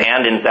and then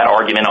abandons that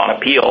argument on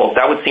appeal,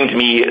 that would seem to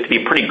me to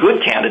be a pretty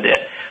good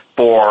candidate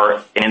for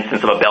an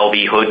instance of a Bell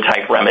v. Hood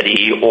type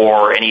remedy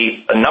or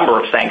a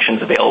number of sanctions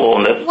available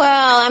in the...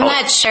 Well, I'm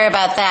not sure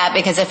about that,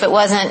 because if it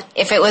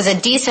was a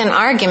decent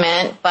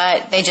argument,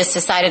 but they just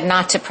decided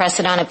not to press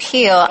it on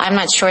appeal, I'm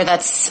not sure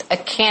that's a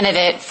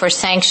candidate for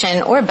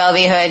sanction or Bell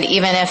v. Hood,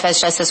 even if, as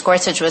Justice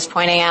Gorsuch was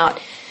pointing out,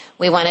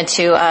 we wanted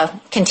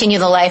to continue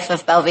the life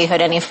of Bell v.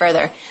 Hood any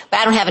further. But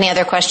I don't have any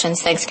other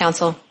questions. Thanks,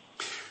 counsel.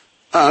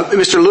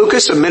 Mr.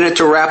 Lucas, a minute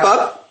to wrap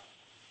up.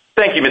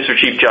 Thank you, Mr.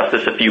 Chief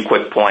Justice. A few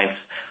quick points.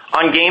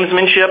 On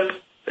gamesmanship,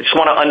 I just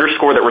want to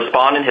underscore that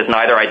respondent has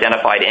neither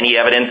identified any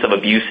evidence of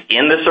abuse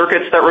in the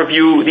circuits that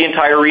review the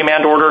entire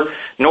remand order,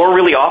 nor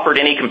really offered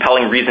any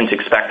compelling reason to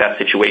expect that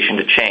situation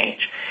to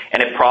change.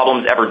 And if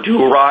problems ever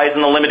do arise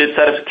in the limited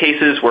set of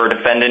cases where a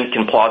defendant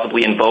can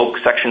plausibly invoke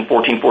Section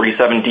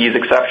 1447D's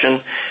exception,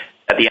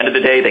 at the end of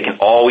the day, they can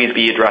always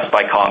be addressed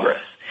by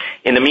Congress.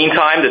 In the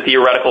meantime, the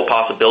theoretical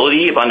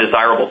possibility of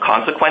undesirable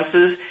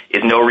consequences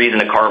is no reason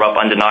to carve up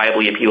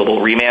undeniably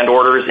appealable remand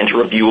orders into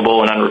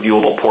reviewable and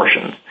unreviewable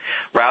portions.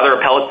 Rather,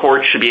 appellate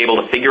courts should be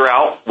able to figure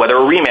out whether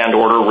a remand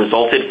order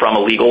resulted from a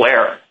legal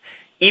error,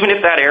 even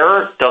if that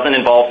error doesn't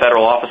involve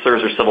federal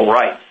officers or civil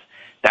rights.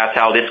 That's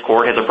how this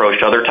court has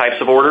approached other types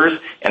of orders,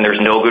 and there's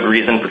no good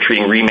reason for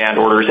treating remand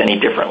orders any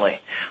differently.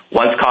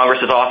 Once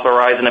Congress has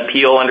authorized an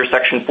appeal under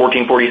Section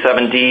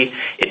 1447D,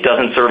 it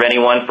doesn't serve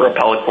anyone for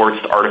appellate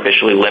courts to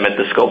artificially limit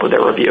the scope of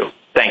their review.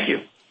 Thank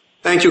you.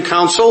 Thank you,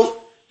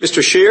 counsel.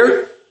 Mr.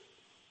 Scheer?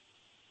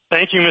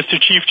 Thank you, Mr.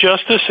 Chief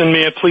Justice, and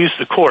may it please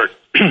the court.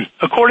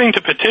 According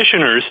to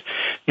petitioners,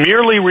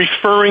 merely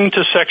referring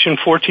to Section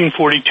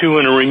 1442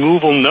 in a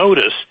removal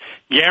notice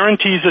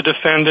guarantees a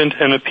defendant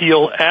an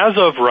appeal as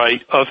of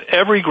right of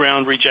every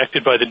ground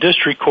rejected by the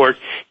district court,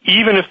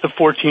 even if the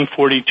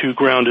 1442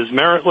 ground is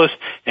meritless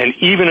and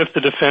even if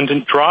the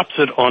defendant drops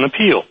it on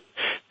appeal.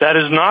 That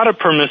is not a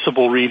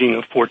permissible reading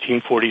of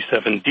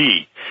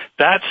 1447D.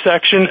 That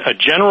section, a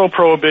general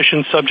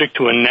prohibition subject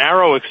to a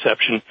narrow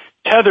exception,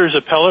 tethers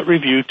appellate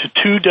review to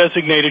two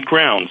designated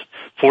grounds,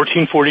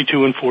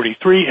 1442 and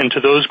 43, and to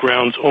those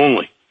grounds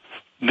only.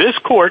 This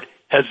court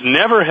has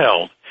never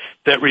held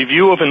that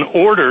review of an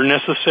order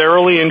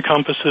necessarily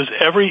encompasses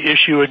every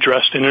issue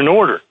addressed in an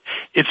order.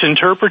 Its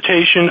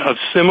interpretation of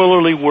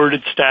similarly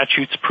worded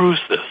statutes proves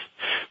this.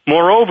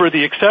 Moreover,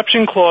 the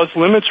exception clause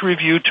limits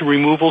review to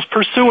removals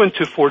pursuant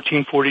to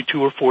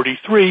 1442 or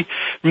 43,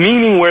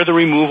 meaning where the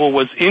removal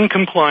was in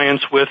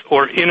compliance with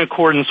or in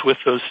accordance with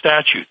those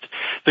statutes.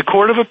 The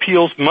Court of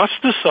Appeals must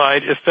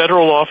decide if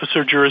federal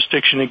officer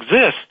jurisdiction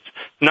exists,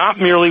 not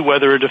merely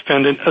whether a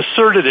defendant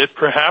asserted it,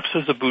 perhaps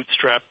as a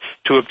bootstrap,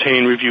 to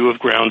obtain review of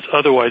grounds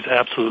otherwise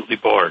absolutely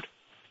barred.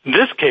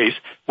 This case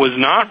was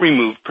not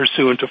removed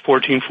pursuant to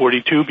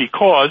 1442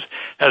 because,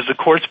 as the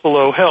courts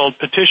below held,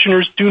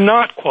 petitioners do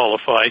not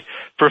qualify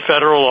for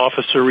federal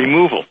officer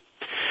removal.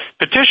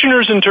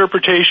 Petitioners'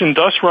 interpretation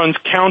thus runs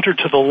counter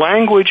to the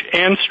language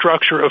and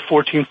structure of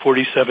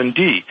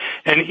 1447D,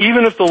 and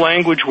even if the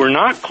language were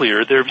not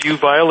clear, their view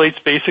violates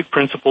basic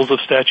principles of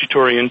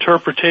statutory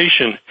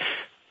interpretation.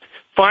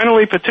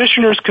 Finally,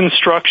 petitioners'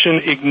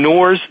 construction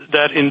ignores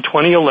that in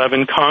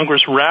 2011,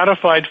 Congress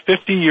ratified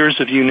 50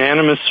 years of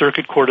unanimous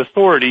circuit court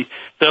authority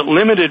that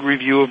limited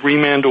review of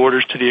remand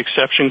orders to the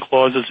exception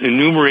clause's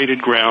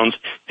enumerated grounds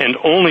and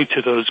only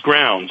to those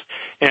grounds.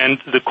 And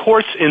the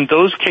courts in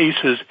those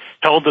cases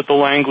held that the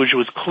language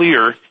was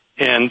clear,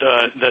 and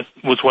that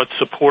was what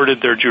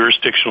supported their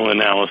jurisdictional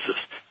analysis.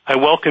 I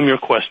welcome your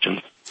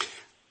questions.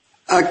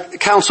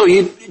 Counsel,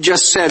 you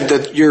just said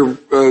that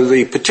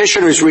the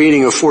petitioner's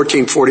reading of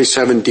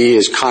 1447D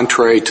is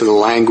contrary to the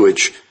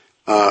language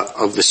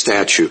of the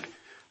statute.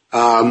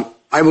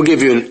 I will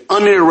give you an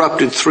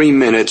uninterrupted 3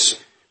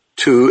 minutes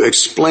to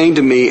explain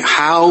to me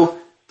how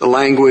the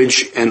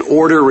language and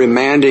order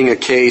remanding a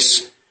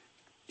case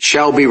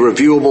shall be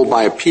reviewable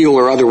by appeal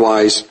or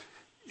otherwise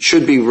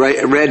should be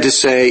read to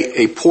say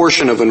a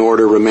portion of an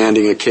order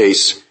remanding a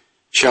case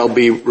shall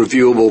be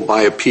reviewable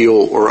by appeal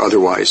or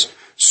otherwise.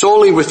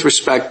 Solely with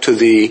respect to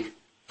the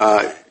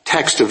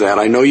text of that,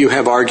 I know you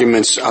have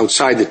arguments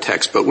outside the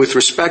text, but with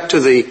respect to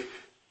the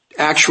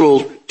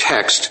actual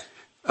text,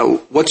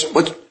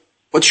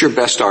 what's your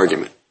best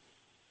argument?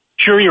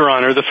 Sure, Your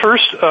Honor. The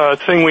first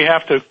thing we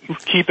have to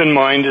keep in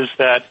mind is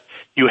that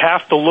you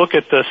have to look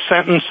at the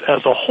sentence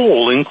as a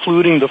whole,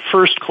 including the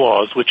first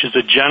clause, which is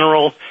a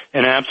general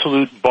and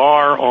absolute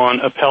bar on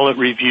appellate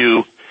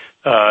review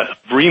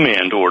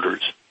remand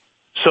orders.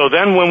 So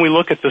then when we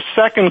look at the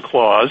second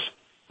clause,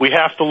 we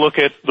have to look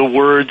at the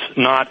words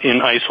not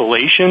in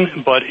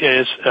isolation, but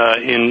as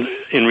in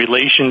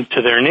relation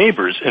to their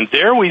neighbors. And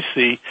there we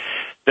see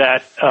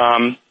that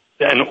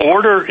an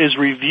order is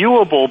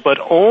reviewable, but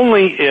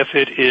only if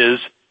it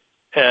is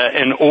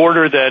an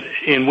order that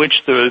in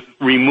which the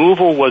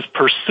removal was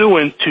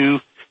pursuant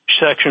to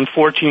Section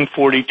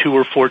 1442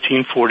 or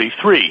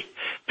 1443.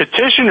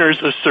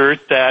 Petitioners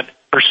assert that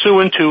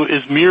pursuant to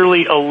is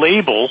merely a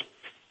label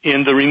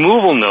in the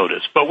removal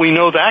notice, but we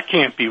know that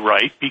can't be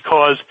right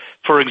because,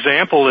 for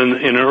example, in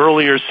an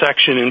earlier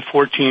section in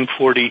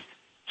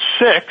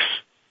 1446,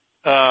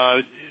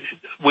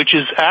 which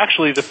is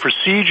actually the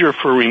procedure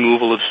for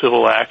removal of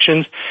civil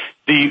actions,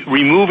 the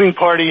removing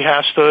party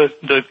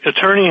the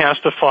attorney has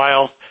to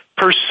file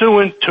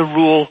pursuant to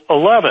Rule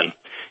 11.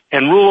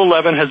 And Rule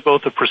 11 has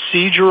both a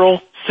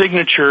procedural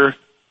signature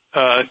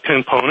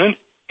component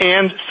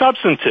and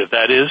substantive.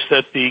 That is,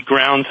 that the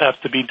grounds have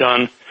to be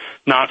done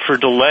not for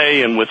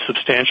delay and with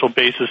substantial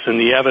basis in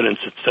the evidence,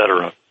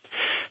 etc.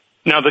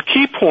 Now, the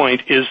key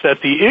point is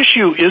that the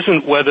issue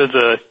isn't whether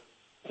the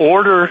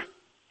order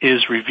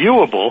is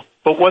reviewable,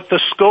 but what the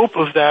scope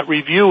of that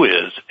review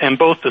is, and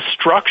both the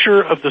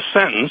structure of the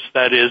sentence,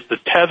 that is, the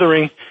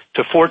tethering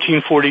to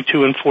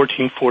 1442 and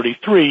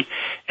 1443,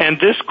 and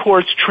this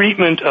Court's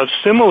treatment of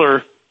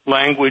similar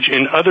language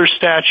in other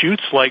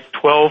statutes like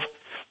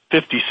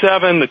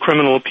 1257, the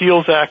Criminal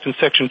Appeals Act, and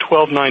Section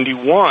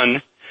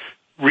 1291,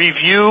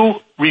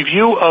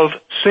 review of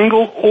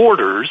single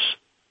orders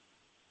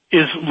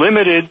is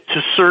limited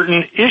to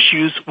certain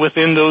issues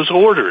within those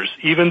orders,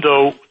 even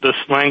though the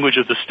language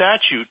of the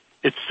statute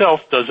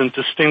itself doesn't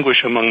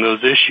distinguish among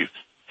those issues.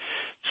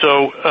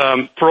 So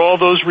for all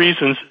those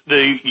reasons,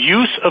 the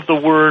use of the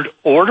word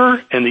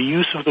order and the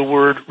use of the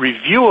word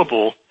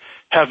reviewable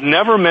have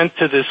never meant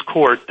to this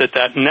Court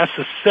that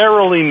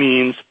necessarily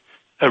means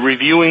a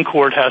reviewing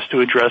court has to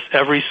address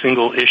every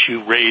single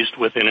issue raised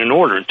within an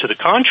order. To the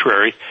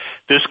contrary,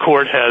 this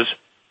Court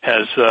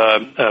has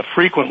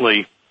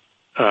frequently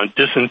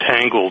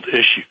disentangled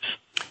issues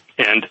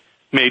and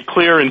made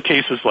clear in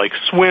cases like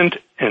Swint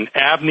and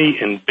Abney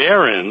and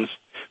Behrens,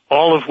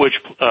 all of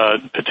which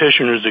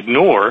petitioners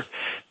ignore,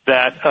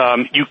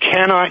 that you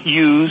cannot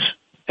use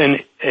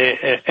an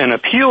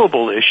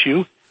appealable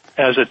issue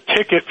as a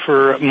ticket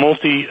for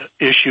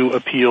multi-issue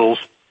appeals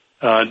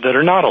that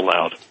are not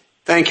allowed.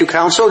 Thank you,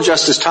 Counsel.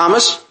 Justice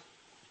Thomas?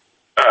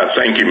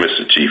 Thank you,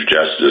 Mr. Chief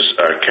Justice.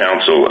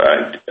 Counsel,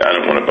 I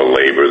don't want to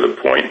belabor the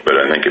point, but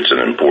I think it's an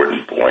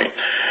important point.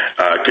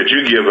 Could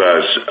you give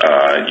us,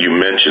 you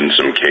mentioned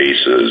some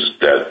cases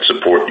that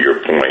support your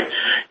point.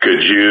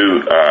 Could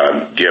you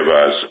give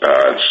us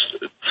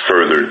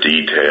further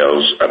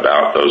details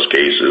about those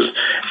cases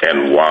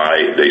and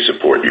why they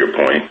support your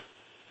point?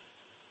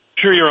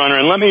 Sure, Your Honor.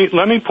 And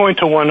let me point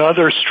to one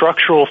other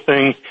structural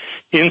thing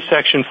in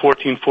Section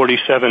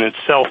 1447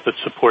 itself that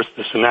supports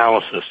this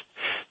analysis.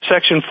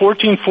 Section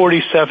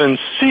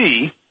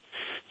 1447C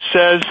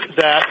says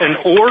that an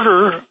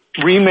order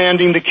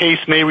remanding the case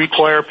may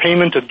require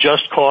payment of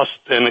just costs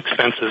and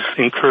expenses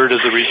incurred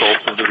as a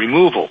result of the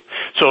removal.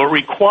 So it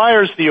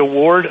requires the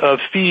award of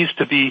fees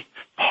to be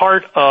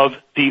part of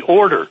the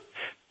order.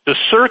 The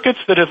circuits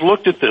that have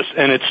looked at this,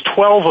 and it's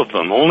 12 of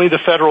them, only the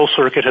Federal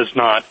Circuit has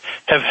not,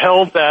 have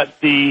held that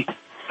the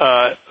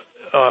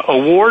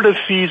award of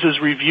fees is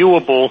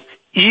reviewable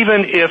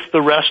even if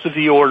the rest of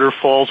the order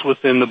falls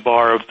within the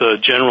bar of the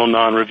general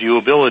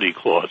non-reviewability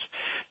clause.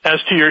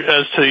 As to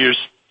your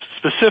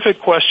specific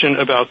question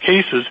about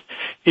cases,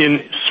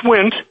 in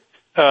Swint,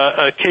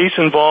 a case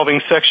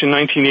involving Section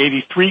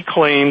 1983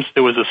 claims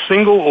there was a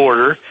single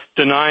order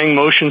denying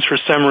motions for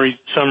summary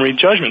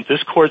judgment.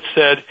 This Court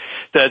said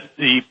that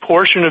the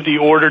portion of the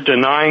order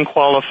denying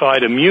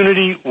qualified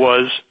immunity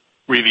was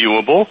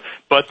reviewable,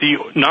 but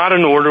not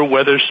an order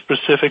whether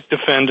specific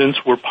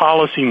defendants were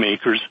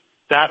policymakers.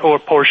 That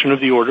portion of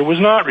the order was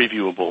not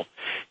reviewable.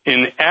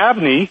 In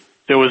Abney,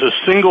 there was a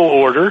single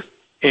order,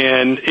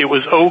 and it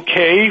was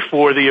okay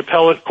for the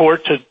appellate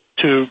court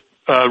to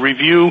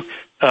review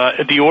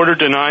the order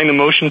denying the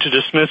motion to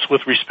dismiss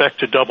with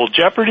respect to double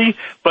jeopardy,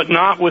 but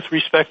not with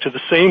respect to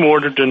the same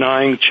order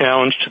denying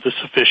challenge to the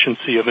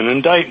sufficiency of an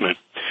indictment.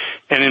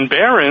 And in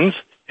Behrens,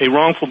 a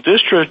wrongful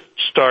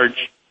discharge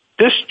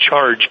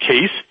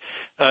case,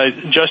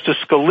 Justice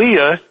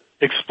Scalia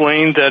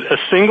explained that a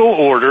single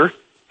order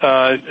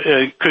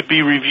could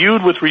be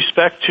reviewed with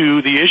respect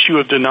to the issue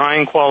of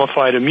denying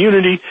qualified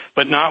immunity,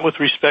 but not with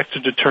respect to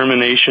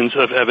determinations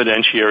of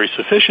evidentiary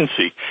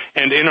sufficiency.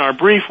 And in our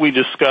brief, we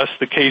discussed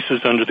the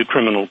cases under the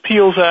Criminal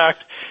Appeals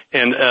Act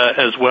and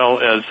as well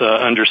as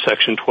under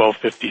Section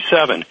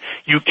 1257.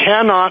 You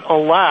cannot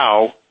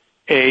allow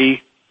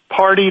a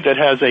party that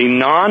has a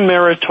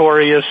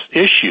non-meritorious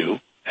issue,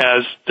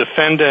 as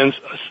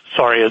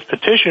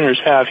petitioners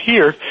have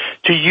here,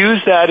 to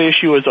use that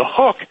issue as a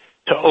hook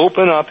to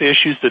open up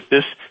issues that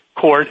this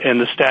court and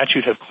the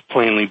statute have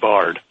plainly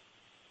barred.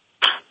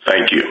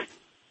 Thank you.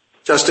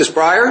 Justice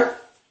Breyer?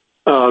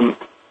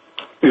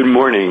 Good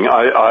morning.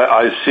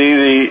 I see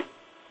the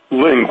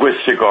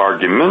linguistic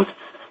argument,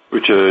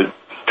 which is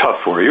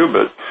tough for you,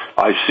 but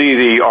I see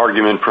the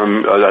argument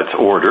from that's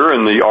order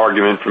and the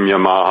argument from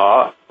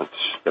Yamaha. Let's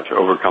have to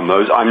overcome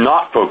those. I'm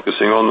not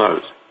focusing on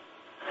those.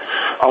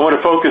 I want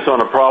to focus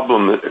on a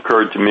problem that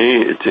occurred to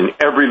me. It's in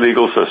every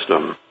legal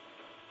system.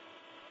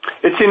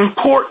 It's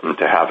important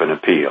to have an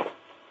appeal.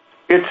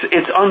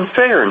 It's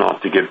unfair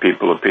not to give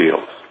people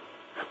appeals.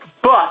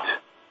 But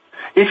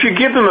if you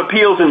give them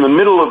appeals in the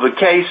middle of the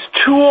case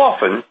too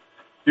often,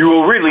 you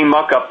will really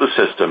muck up the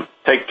system,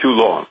 take too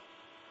long.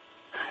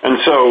 And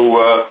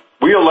so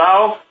we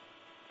allow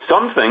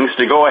some things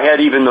to go ahead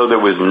even though there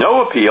was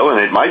no appeal, and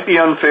it might be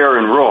unfair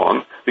and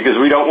wrong because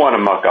we don't want to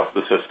muck up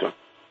the system.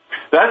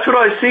 That's what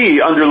I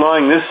see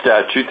underlying this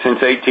statute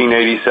since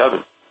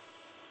 1887.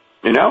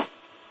 You know?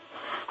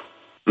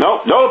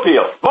 No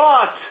appeal.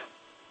 But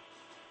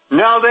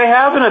now they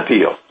have an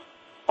appeal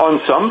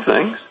on some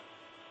things.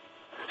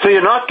 So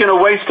you're not going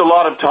to waste a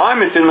lot of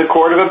time. It's in the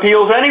Court of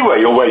Appeals anyway.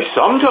 You'll waste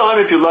some time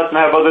if you let them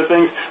have other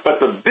things. But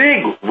the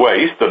big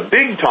waste, the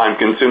big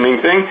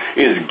time-consuming thing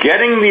is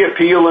getting the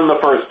appeal in the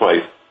first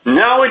place.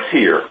 Now it's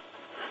here.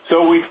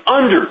 So we've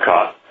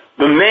undercut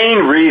the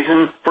main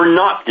reason for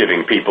not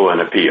giving people an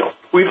appeal.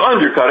 We've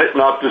undercut it,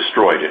 not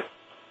destroyed it.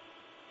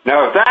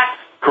 Now, if that's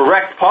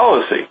correct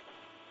policy,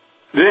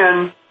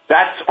 then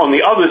that's on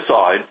the other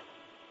side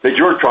that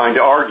you're trying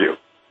to argue.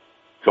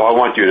 So I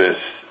want you to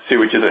see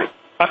what you think.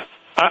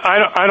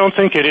 I don't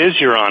think it is,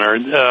 Your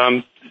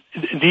Honor.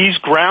 These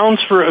grounds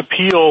for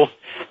appeal,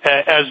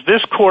 as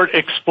this court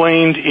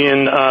explained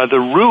in the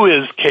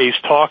Ruiz case,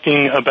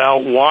 talking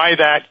about why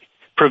that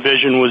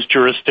provision was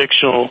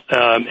jurisdictional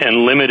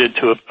and limited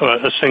to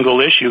a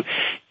single issue.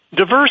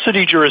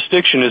 Diversity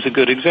jurisdiction is a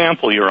good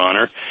example, Your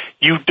Honor.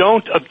 You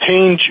don't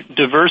obtain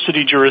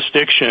diversity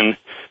jurisdiction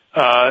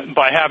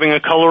by having a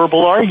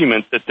colorable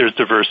argument that there's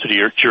diversity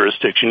or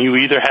jurisdiction. You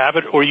either have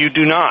it or you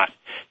do not.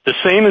 The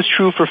same is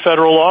true for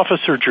federal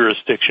officer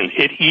jurisdiction.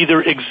 It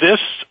either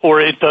exists or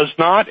it does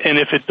not, and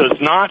if it does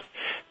not,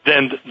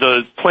 then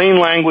the plain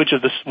language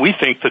of we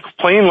think the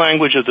plain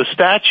language of the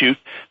statute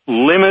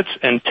limits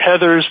and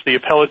tethers the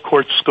appellate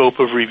court's scope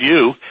of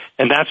review,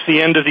 and that's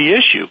the end of the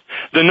issue.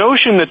 The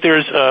notion that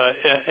there's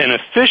an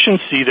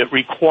efficiency that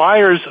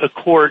requires a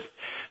court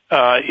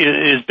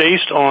is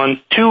based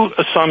on two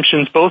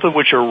assumptions, both of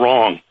which are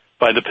wrong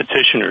by the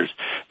petitioners.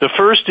 The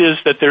first is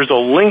that there's a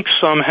link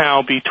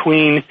somehow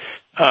between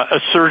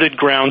asserted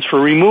grounds for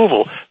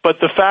removal. But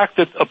the fact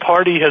that a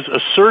party has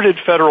asserted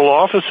federal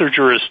officer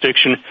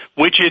jurisdiction,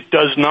 which it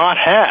does not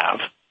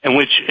have, and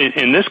which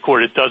in this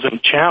court it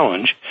doesn't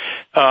challenge,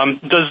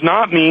 does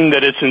not mean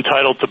that it's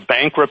entitled to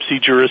bankruptcy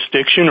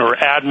jurisdiction or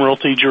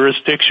admiralty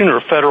jurisdiction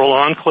or federal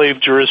enclave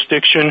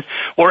jurisdiction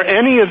or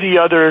any of the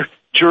other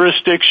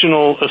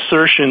jurisdictional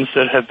assertions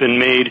that have been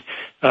made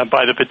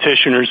by the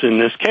petitioners in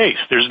this case.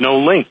 There's no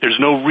link. There's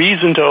no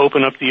reason to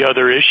open up the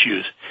other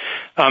issues.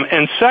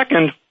 And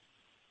second,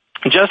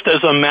 just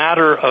as a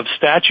matter of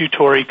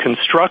statutory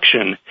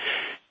construction,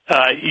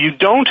 you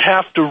don't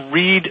have to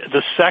read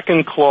the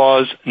second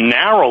clause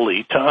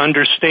narrowly to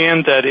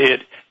understand that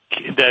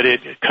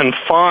it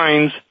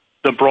confines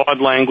the broad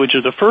language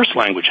of the first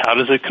language. How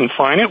does it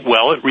confine it?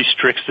 Well, it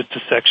restricts it to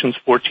sections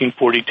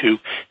 1442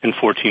 and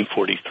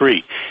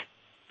 1443.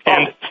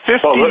 And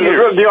 50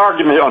 years... The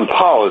argument on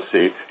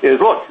policy is,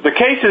 look, the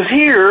case is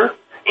here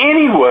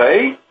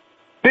anyway.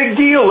 Big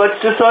deal.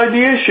 Let's decide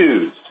the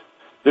issues.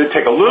 They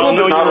take a little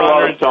bit, not a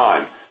lot of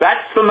time.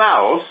 That's the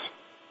mouse,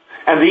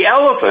 and the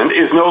elephant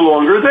is no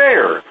longer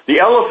there.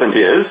 The elephant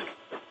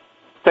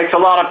takes a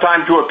lot of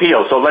time to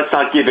appeal, so let's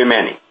not give him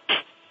any.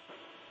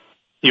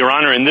 Your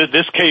Honor, and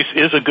this case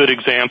is a good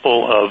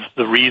example of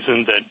the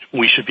reason that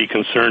we should be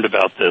concerned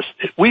about this.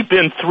 We've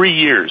been 3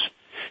 years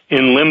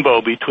in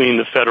limbo between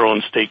the federal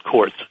and state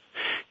courts,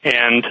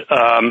 and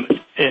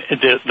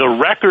the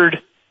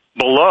record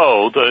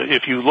below,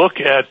 if you look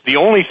at the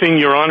only thing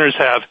Your Honors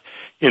have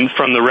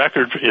from the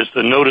record is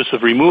the notice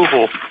of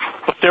removal,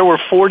 but there were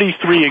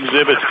 43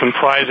 exhibits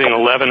comprising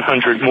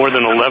more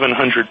than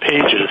 1,100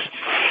 pages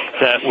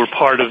that were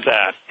part of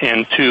that.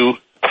 And to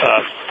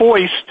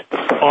foist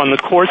on the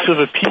courts of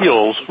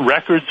appeals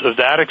records of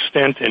that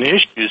extent and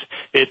issues,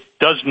 it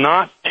does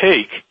not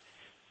take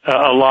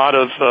a lot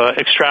of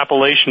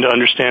extrapolation to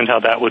understand how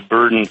that would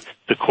burden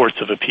the courts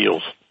of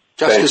appeals.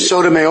 Justice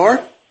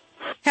Sotomayor?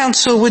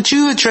 Counsel, would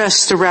you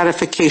address the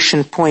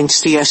ratification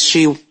points the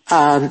SG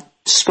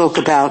spoke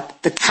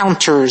about the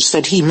counters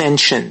that he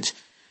mentioned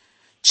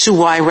to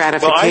why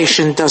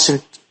ratification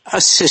doesn't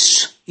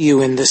assist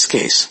you in this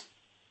case.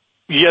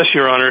 Yes,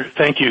 Your Honor.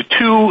 Thank you.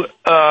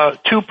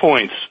 Two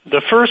points.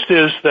 The first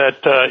is that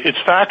it's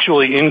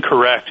factually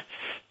incorrect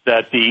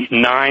that the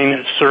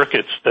 9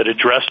 circuits that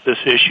addressed this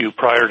issue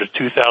prior to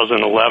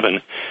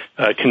 2011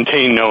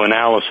 contain no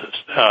analysis.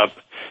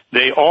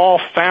 They all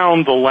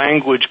found the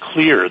language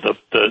clear,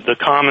 the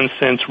common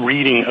sense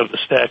reading of the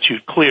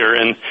statute clear,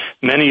 and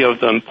many of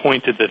them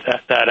pointed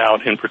that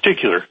out in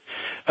particular.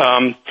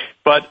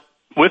 But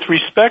with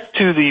respect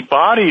to the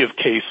body of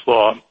case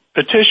law,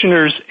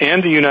 petitioners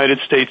and the United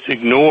States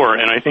ignore,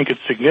 and I think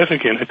it's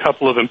significant, a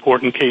couple of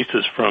important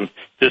cases from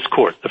this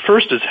court. The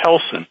first is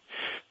Helson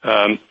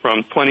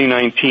from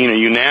 2019, a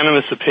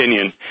unanimous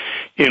opinion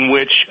in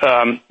which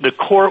the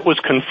court was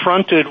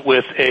confronted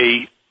with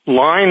a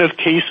line of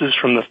cases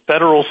from the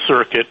Federal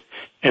Circuit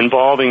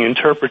involving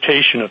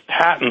interpretation of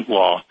patent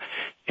law.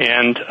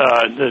 And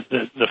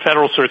the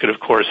Federal Circuit, of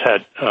course,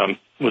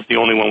 was the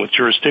only one with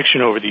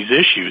jurisdiction over these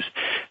issues.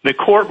 The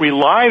court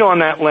relied on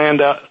that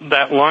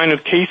line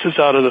of cases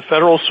out of the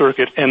Federal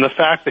Circuit and the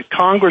fact that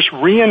Congress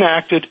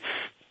reenacted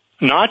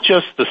not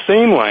just the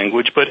same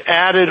language, but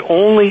added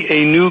only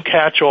a new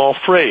catch-all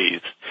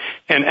phrase.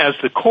 And as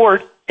the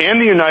court and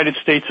the United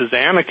States as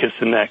amicus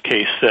in that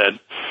case said,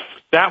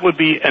 that would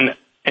be a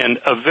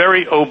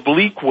very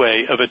oblique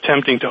way of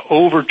attempting to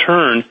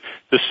overturn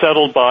the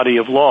settled body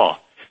of law.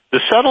 The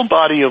settled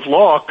body of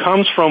law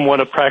comes from what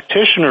a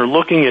practitioner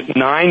looking at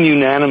 9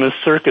 unanimous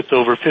circuits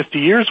over 50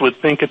 years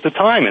would think at the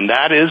time, and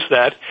that is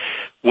that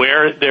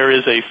where there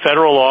is a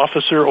federal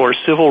officer or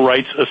civil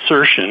rights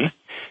assertion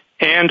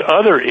and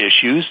other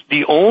issues,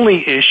 the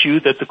only issue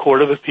that the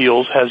Court of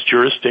Appeals has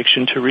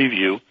jurisdiction to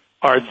review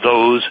are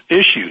those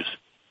issues.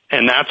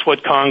 And that's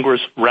what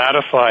Congress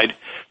ratified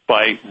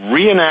by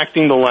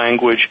reenacting the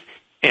language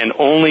and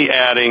only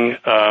adding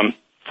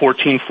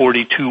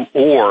 1442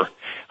 or.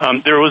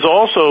 There was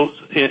also,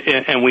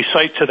 and we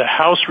cite to the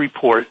House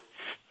report,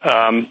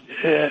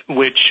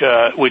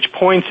 which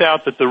points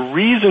out that the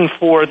reason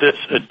for this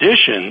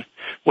addition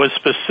was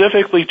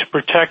specifically to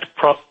protect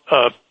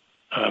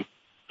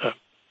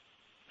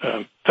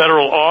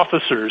federal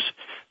officers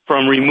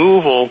from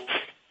removal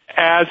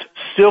as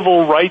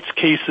civil rights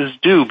cases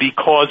do,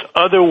 because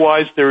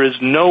otherwise there is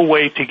no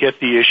way to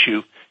get the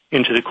issue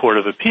into the Court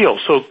of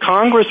Appeals. So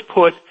Congress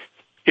put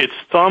its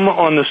thumb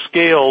on the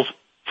scales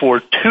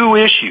for 2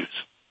 issues,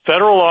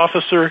 federal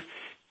officer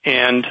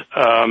and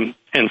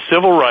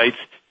civil rights,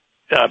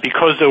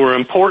 because there were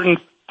important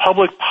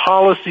public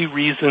policy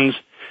reasons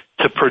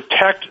to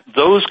protect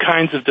those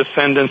kinds of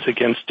defendants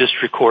against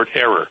district court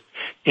error.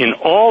 In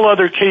all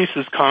other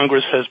cases,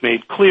 Congress has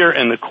made clear,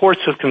 and the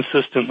courts have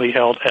consistently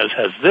held, as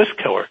has this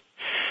court,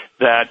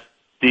 that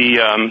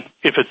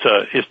if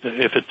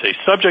it's a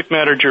subject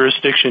matter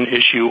jurisdiction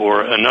issue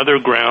or another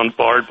ground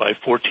barred by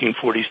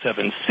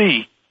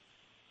 1447C,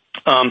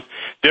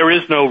 there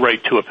is no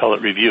right to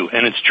appellate review,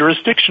 and it's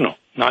jurisdictional,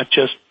 not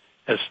just,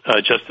 as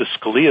Justice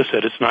Scalia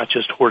said, it's not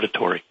just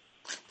hortatory.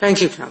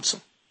 Thank you,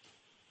 counsel.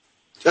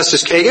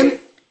 Justice Kagan?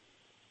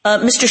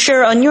 Mr.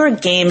 Scherer, on your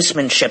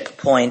gamesmanship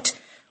point,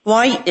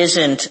 why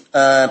isn't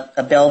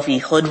a Bell v.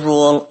 Hood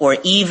rule or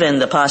even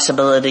the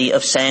possibility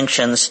of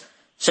sanctions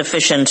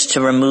sufficient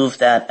to remove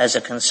that as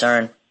a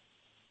concern?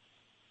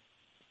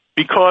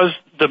 Because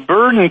the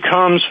burden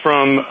comes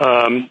from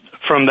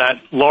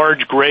that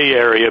large gray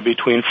area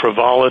between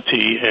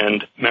frivolity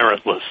and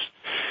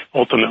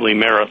ultimately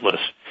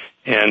meritless.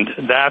 And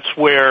that's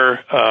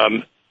where,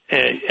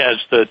 as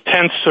the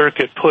Tenth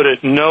Circuit put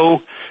it,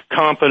 no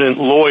competent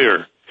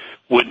lawyer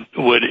would,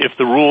 if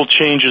the rule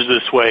changes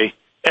this way,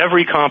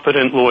 every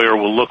competent lawyer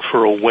will look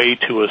for a way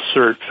to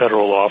assert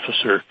federal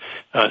officer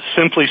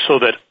simply so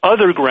that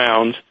other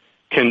grounds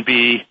can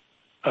be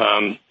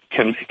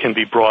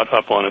brought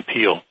up on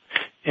appeal.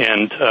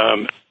 And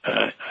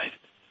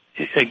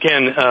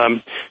again,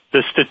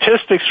 the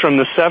statistics from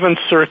the Seventh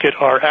Circuit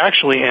are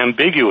actually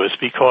ambiguous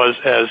because,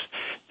 as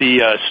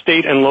the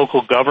state and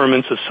local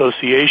governments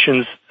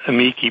associations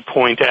amici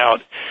point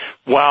out,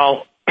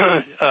 while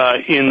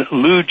in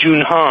Liu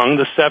Junhong,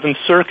 the Seventh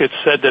Circuit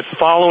said that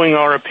following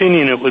our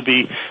opinion, it would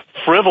be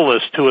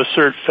frivolous to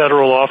assert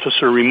federal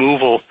officer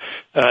removal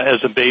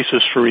as a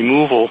basis for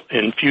removal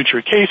in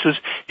future cases.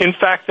 In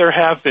fact, there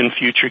have been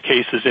future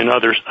cases in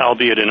others,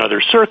 albeit in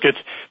other circuits,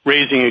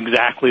 raising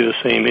exactly the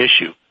same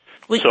issue.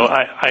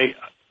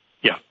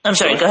 I'm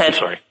sorry, go ahead. I'm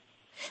sorry.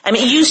 I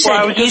mean, you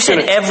said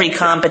every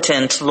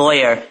competent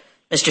lawyer,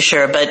 Mr.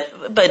 Scherer,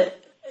 but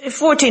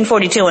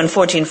 1442 and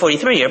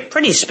 1443 are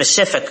pretty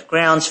specific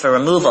grounds for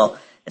removal.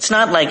 It's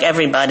not like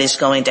everybody's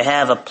going to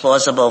have a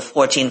plausible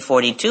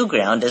 1442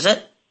 ground, is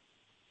it?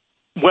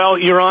 Well,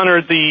 Your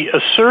Honor, the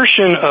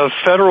assertion of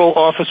federal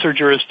officer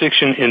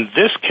jurisdiction in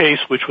this case,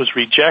 which was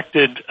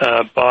rejected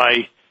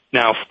by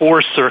now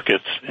 4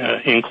 circuits,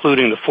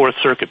 including the Fourth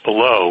Circuit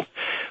below,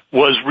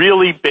 was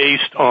really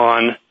based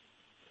on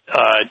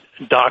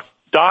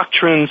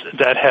doctrines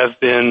that have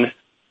been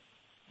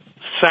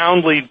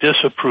soundly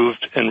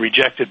disapproved and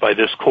rejected by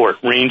this court,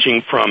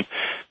 ranging from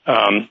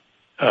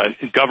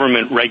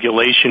government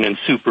regulation and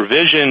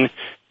supervision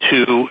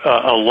to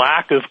a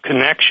lack of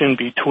connection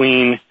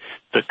between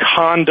the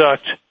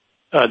conduct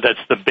that's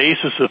the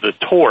basis of the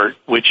tort,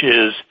 which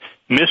is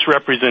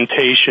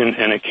misrepresentation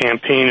and a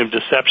campaign of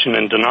deception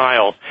and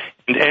denial,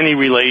 and any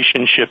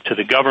relationship to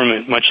the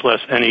government, much less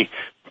any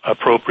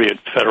appropriate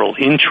federal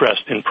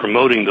interest in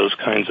promoting those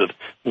kinds of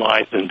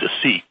lies and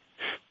deceit.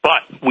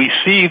 But we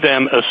see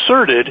them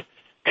asserted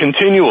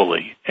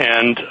continually,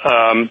 and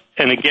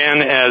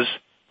again, as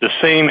the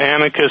same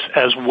amicus,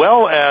 as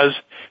well as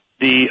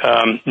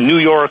the New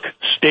York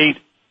State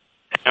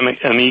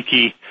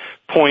amici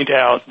point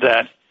out,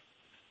 that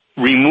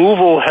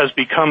removal has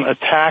become a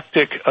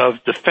tactic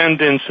of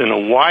defendants in a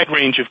wide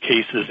range of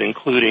cases,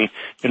 including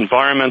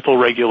environmental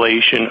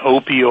regulation,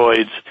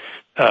 opioids,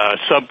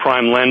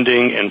 subprime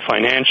lending, and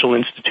financial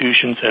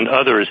institutions and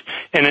others.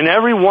 And in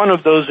every one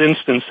of those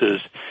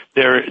instances,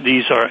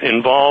 these are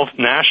involved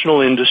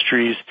national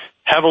industries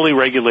heavily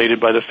regulated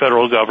by the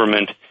federal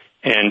government,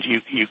 and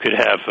you could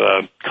have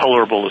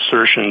colorable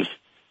assertions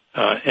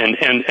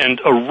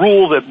and a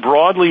rule that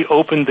broadly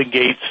opened the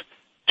gates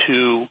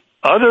to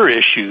other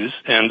issues,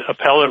 and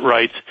appellate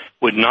rights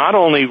would not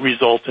only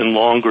result in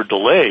longer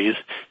delays,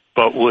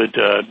 but would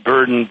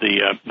burden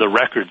the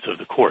records of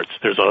the courts.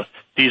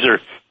 These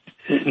are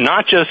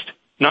not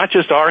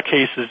just our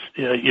cases,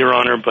 Your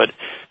Honor, but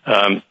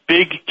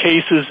big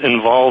cases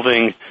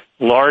involving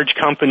large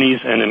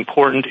companies and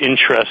important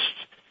interests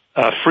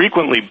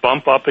frequently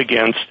bump up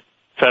against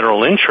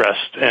federal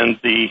interest, and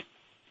the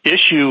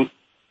issue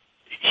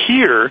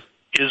here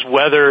is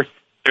whether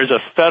there's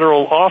a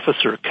federal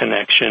officer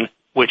connection,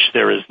 which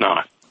there is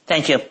not.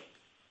 Thank you.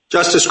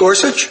 Justice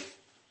Gorsuch?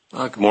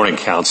 Good morning,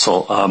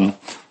 counsel.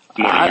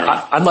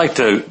 I'd like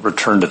to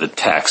return to the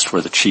text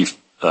where the Chief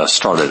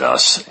started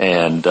us,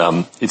 and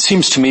it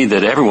seems to me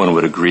that everyone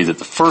would agree that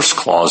the first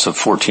clause of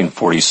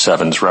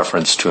 1447's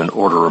reference to an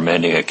order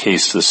remanding a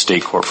case to the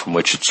state court from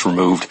which it's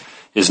removed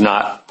is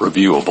not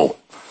reviewable.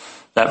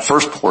 That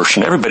first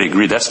portion, everybody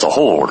agreed that's the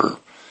whole order.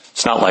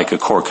 It's not like a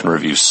court can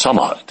review some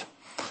of it.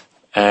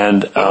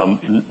 And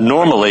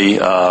normally,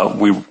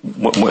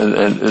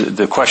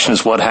 the question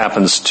is what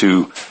happens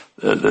to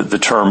the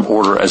term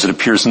order as it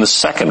appears in the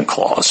second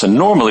clause. And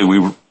normally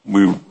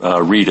we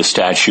read a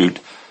statute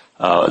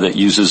that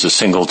uses a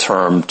single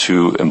term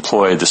to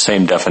employ the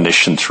same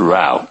definition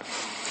throughout.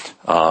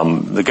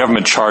 The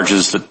government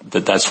charges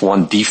that that's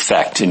one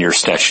defect in your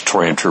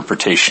statutory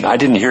interpretation. I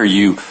didn't hear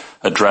you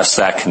address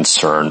that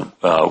concern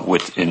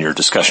in your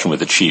discussion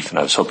with the Chief, and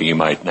I was hoping you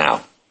might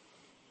now.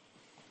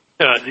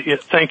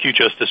 Thank you,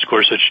 Justice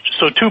Gorsuch.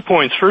 So 2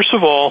 points. First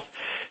of all,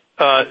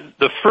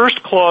 the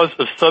first clause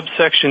of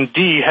subsection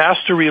D has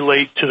to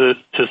relate to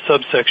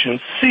subsection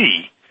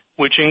C,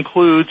 which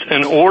includes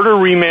an order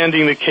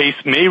remanding the case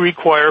may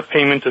require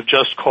payment of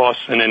just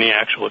costs and any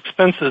actual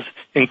expenses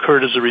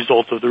incurred as a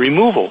result of the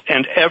removal.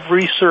 And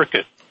every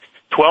circuit,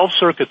 12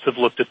 circuits have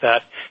looked at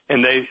that,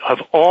 and they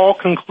have all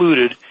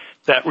concluded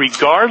that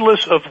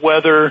regardless of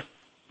whether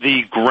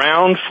the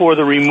ground for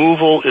the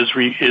removal is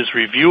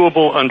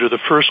reviewable under the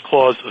first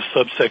clause of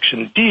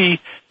subsection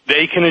D,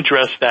 they can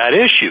address that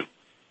issue.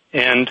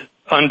 And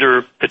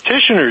under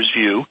petitioner's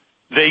view,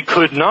 they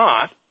could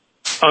not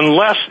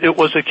unless it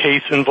was a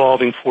case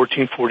involving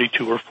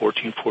 1442 or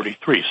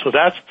 1443. So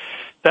that's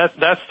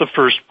the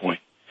first point.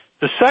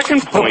 The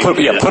second point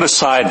put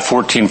aside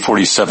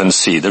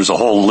 1447C. There's a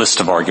whole list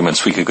of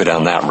arguments. We could go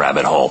down that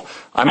rabbit hole.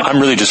 I'm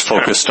really just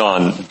focused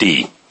on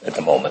D at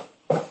the moment.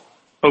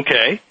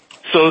 Okay.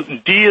 So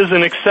D is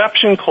an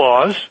exception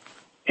clause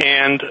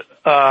and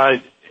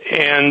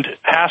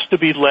has to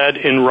be read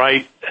in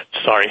light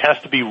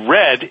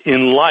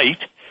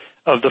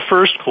of the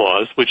first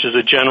clause, which is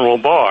a general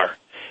bar.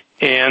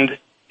 And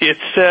it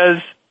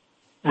says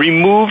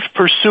removed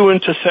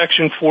pursuant to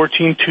section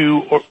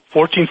 1442 or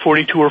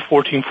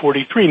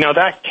 1443. Now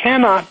that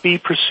cannot be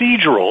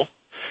procedural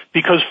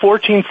because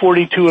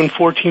 1442 and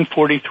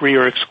 1443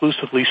 are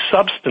exclusively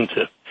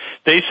substantive.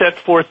 They set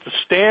forth the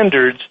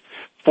standards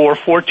for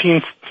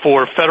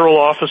federal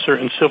officer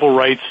and civil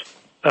rights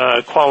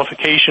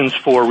qualifications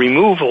for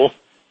removal,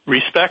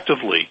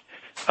 respectively.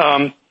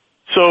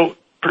 So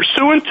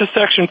pursuant to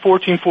section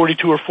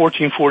 1442 or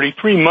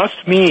 1443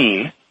 must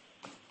mean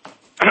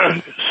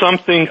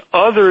something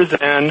other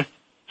than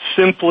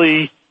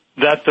simply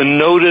that the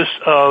notice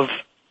of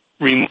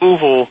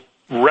removal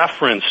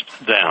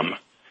referenced them.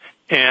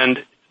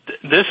 And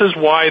this is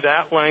why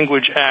that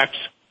language acts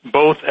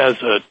both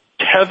as a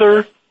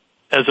tether,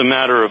 as a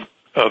matter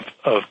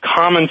of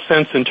common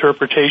sense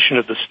interpretation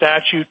of the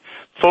statute,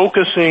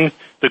 focusing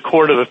the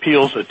Court of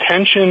Appeals'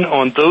 attention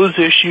on those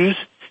issues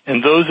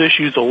and those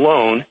issues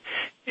alone,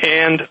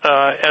 and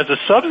as a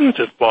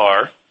substantive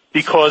bar,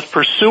 because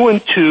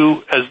pursuant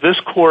to, as this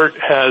Court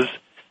has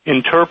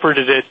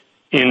interpreted it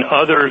in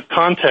other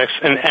contexts,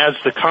 and as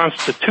the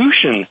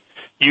Constitution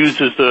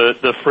uses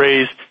the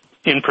phrase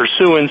in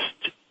pursuance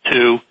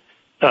to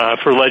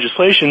for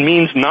legislation,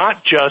 means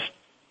not just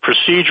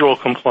procedural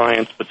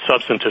compliance, but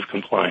substantive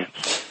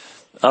compliance.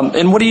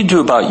 And what do you do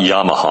about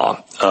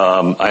Yamaha?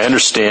 I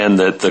understand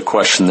that the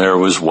question there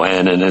was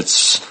when, and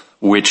it's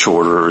which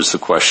order is the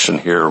question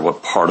here,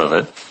 what part of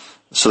it.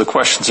 So the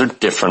questions are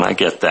different, I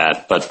get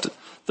that, but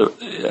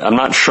I'm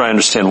not sure I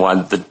understand why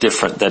that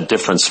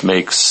difference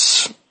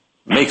makes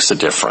a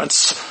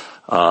difference,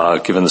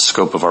 given the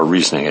scope of our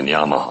reasoning in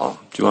Yamaha.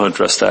 Do you want to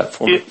address that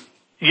for me?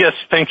 Yes,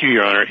 thank you,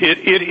 Your Honor.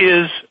 It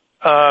is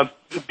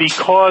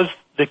because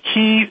the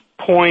key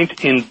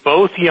point in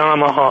both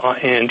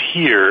Yamaha and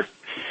here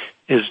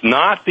is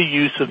not the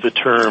use of the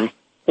term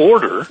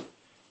order,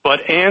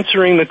 but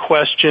answering the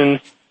question,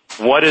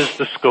 what is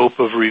the scope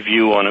of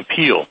review on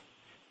appeal?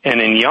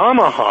 And in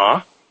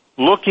Yamaha,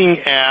 looking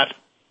at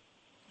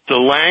the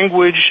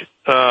language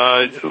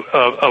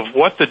of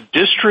what the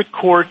district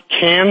court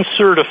can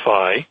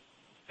certify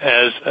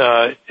as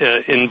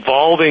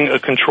involving a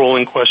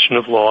controlling question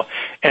of law,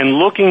 and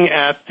looking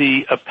at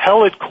the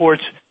appellate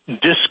court's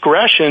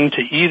discretion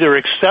to either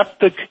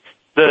accept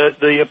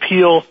the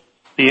appeal,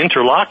 the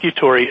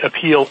interlocutory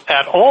appeal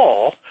at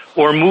all,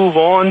 or move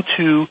on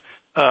to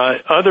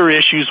other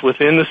issues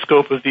within the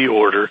scope of the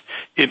order.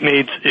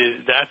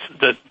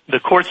 The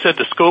court said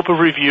the scope of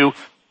review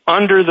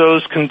under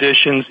those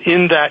conditions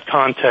in that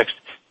context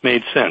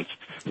made sense.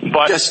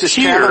 But Justice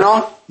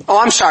Kavanaugh? Oh,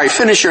 I'm sorry.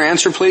 Finish your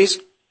answer, please.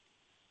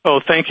 Oh,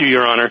 thank you,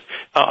 Your Honor.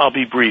 I'll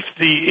be brief.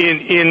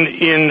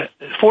 In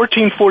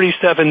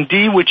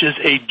 1447D, which is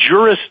a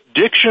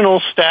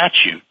jurisdictional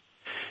statute,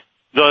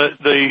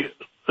 the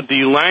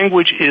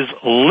language is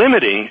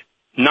limiting,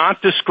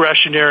 not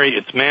discretionary.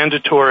 It's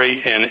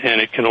mandatory, and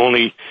it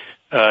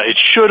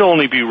should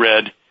only be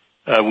read,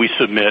 we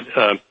submit,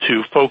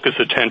 to focus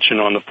attention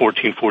on the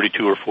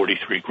 1442 or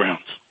 43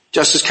 grounds.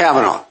 Justice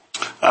Kavanaugh.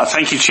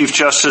 Thank you, Chief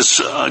Justice.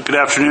 Good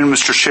afternoon,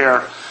 Mr.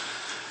 Chair.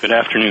 Good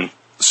afternoon.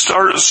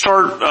 Start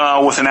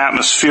with an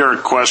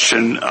atmospheric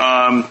question.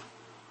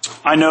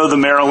 I know the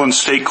Maryland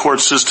state court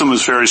system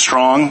is very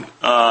strong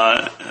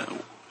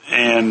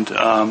and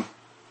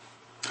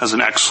has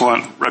an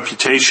excellent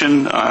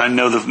reputation. I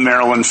know the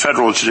Maryland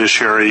federal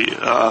judiciary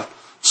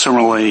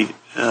similarly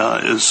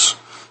is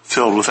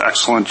filled with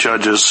excellent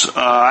judges.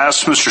 I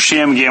asked Mr.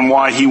 Shammigan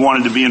why he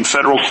wanted to be in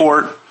federal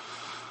court.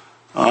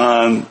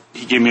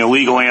 He gave me a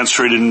legal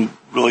answer. He didn't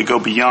really go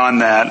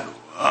beyond that.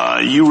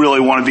 You really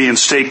want to be in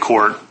state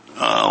court.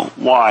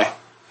 Why?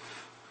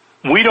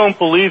 We don't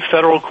believe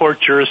federal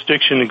court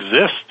jurisdiction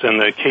exists in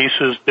the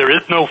cases. There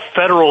is no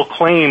federal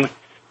claim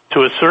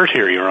to assert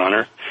here, Your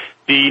Honor.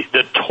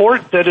 The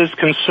tort that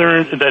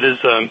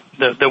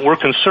we're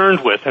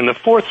concerned with, and the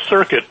Fourth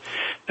Circuit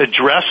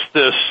addressed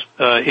this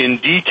in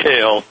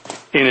detail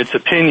in its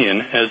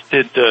opinion, as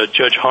did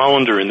Judge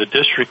Hollander in the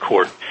district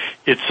court.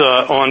 It's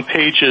on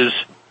pages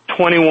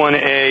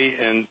 21A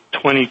and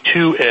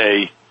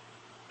 22A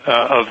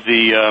of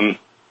the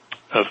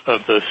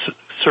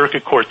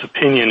circuit court's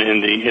opinion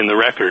in the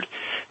record.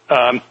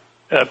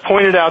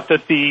 Pointed out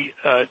that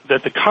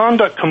the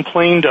conduct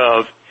complained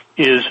of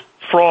is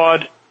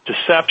fraud,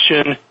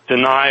 deception,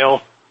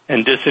 denial,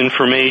 and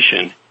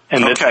disinformation,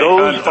 and that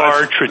those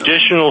are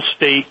traditional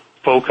state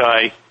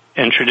foci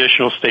and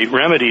traditional state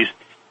remedies.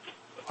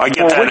 I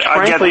get that. Which,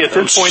 frankly, at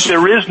this point,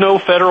 there is no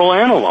federal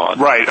analog.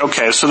 Right.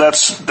 Okay. So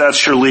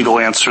that's your legal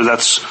answer.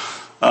 That's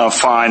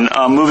fine.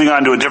 Moving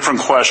on to a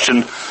different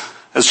question.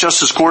 As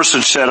Justice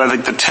Gorsuch said, I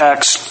think the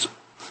text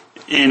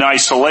in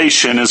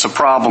isolation is a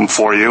problem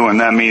for you, and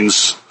that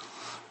means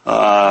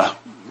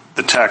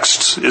the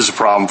text is a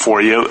problem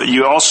for you.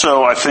 You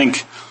also, I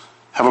think,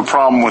 have a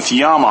problem with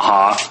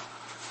Yamaha,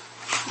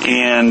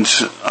 and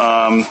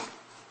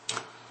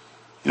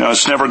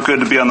it's never good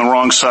to be on the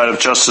wrong side of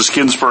Justice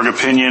Ginsburg's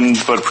opinion,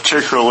 but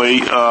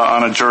particularly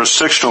on a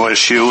jurisdictional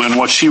issue. And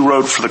what she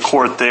wrote for the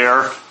court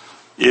there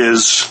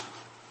is,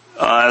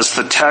 as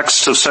the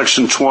text of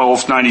Section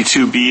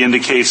 1292B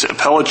indicates,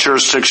 appellate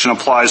jurisdiction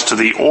applies to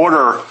the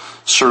order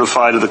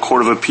certified to the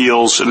Court of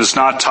Appeals and is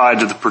not tied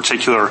to the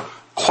particular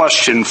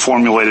question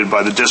formulated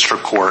by the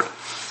district court.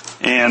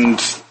 And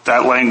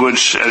that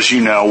language, as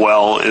you know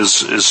well,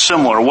 is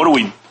similar. What do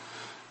we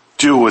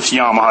do with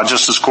Yamaha?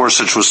 Justice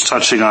Gorsuch was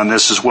touching on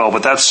this as well,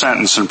 but that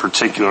sentence in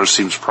particular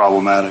seems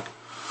problematic.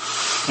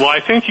 Well,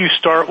 I think you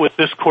start with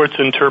this court's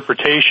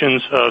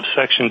interpretations of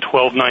Section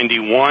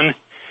 1291,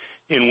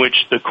 in which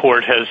the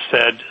court has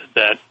said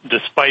that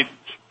despite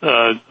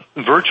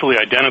virtually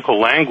identical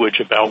language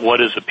about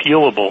what is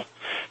appealable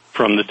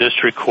from the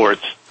district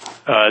courts,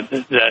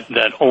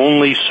 that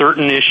only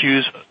certain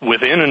issues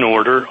within an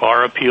order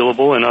are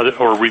appealable and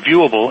or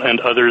reviewable, and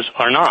others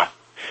are not.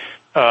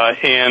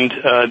 And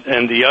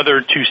the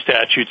other two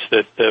statutes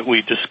that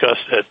we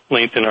discussed at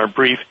length in our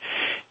brief.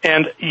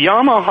 And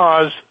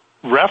Yamaha's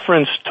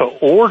reference to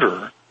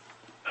order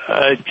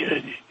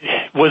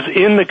was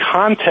in the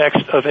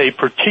context of a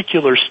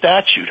particular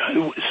statute.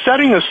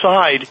 Setting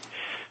aside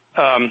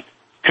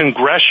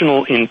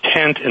congressional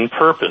intent and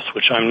purpose,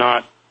 which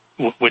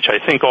I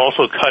think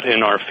also cut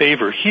in our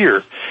favor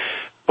here,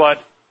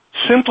 but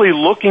simply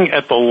looking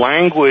at the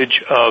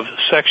language of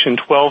Section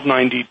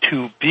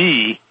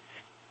 1292B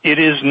it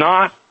is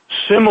not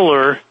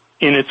similar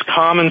in its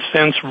common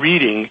sense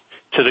reading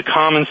to the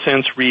common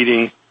sense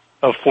reading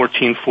of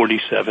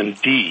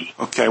 1447D.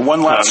 Okay,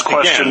 one last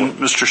question, again,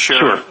 Mr.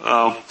 Scherer,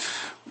 sure.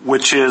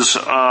 Which is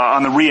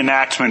on the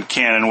reenactment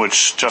canon,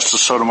 which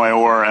Justice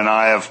Sotomayor and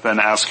I have been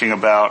asking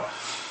about.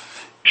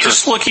 Sure.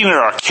 Just looking at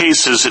our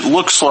cases, it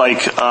looks like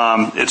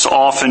it's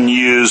often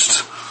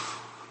used,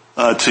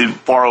 to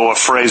borrow a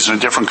phrase in a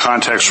different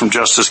context from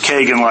Justice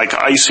Kagan, like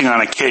icing on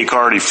a cake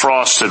already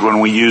frosted when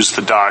we use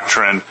the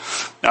doctrine.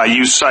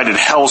 You cited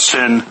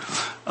Helson,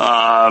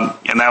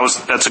 and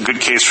that's a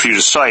good case for you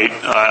to cite,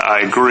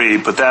 I agree,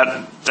 but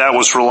that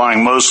was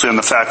relying mostly on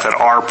the fact that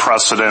our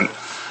precedent,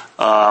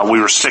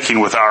 we were sticking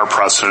with our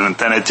precedent.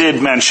 Then it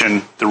did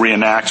mention the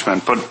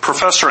reenactment, but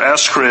Professor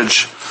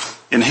Eskridge,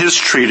 in his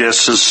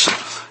treatise,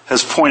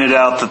 has pointed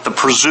out that the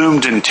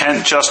presumed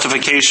intent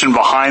justification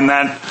behind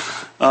that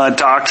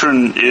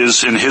doctrine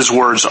is, in his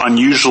words,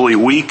 unusually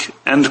weak,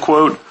 end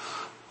quote.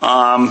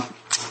 And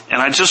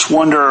I just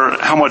wonder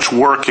how much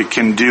work it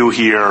can do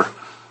here,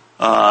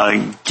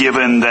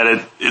 given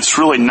that it's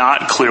really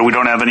not clear. We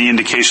don't have any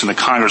indication that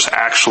Congress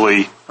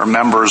actually, or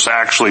members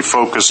actually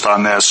focused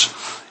on this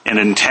and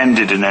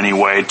intended in any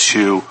way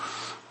to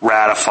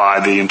ratify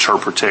the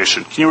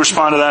interpretation. Can you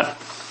respond to that?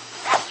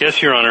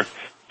 Yes, Your Honor.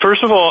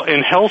 First of all,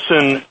 in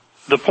Helson,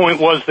 the point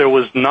was there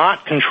was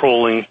not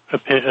controlling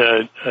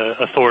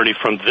authority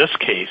from this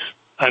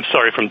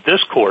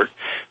court,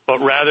 but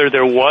rather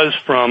there was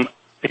from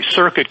a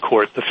circuit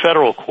court, the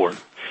federal court,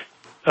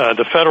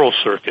 the federal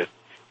circuit.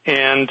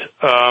 And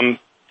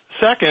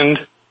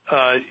second,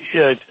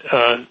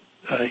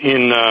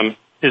 in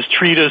his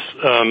treatise,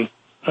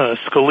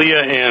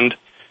 Scalia and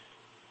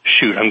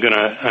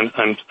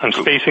I'm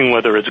spacing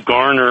whether it's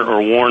Garner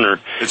or Warner.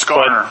 It's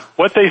Garner.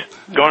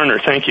 Garner,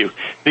 thank you.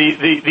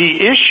 The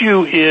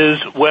issue is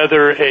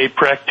whether a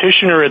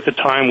practitioner at the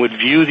time would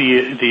view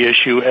the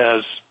issue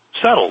as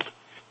settled.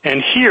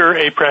 And here,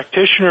 a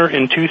practitioner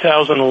in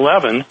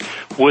 2011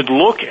 would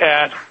look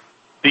at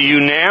the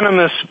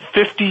unanimous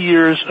 50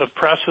 years of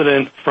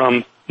precedent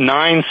from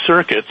 9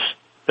 circuits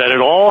that had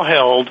all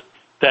held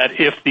that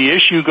if the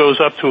issue goes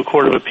up to a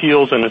court of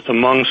appeals and it's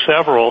among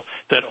several,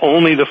 that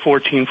only the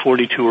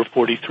 1442 or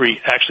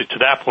 43, actually to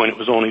that point it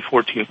was only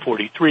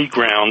 1443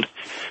 ground,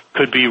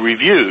 could be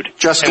reviewed.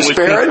 Justice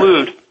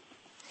Barrett?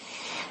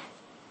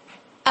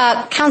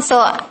 Counsel,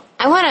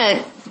 I want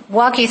to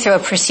walk you through a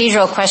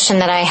procedural question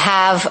that I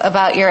have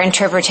about your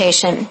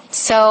interpretation.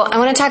 So I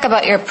want to talk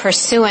about your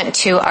pursuant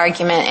to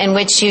argument, in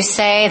which you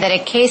say that a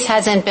case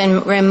hasn't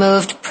been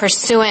removed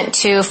pursuant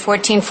to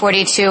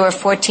 1442 or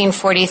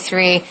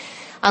 1443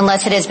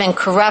 unless it has been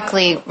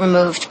correctly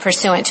removed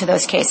pursuant to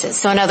those cases.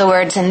 So in other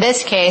words, in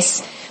this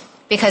case,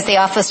 because the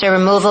officer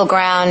removal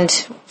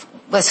ground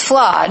was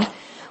flawed,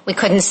 we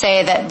couldn't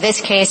say that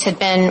this case had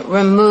been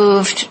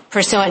removed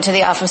pursuant to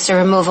the officer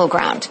removal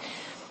ground.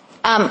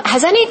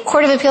 Has any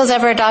court of appeals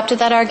ever adopted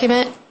that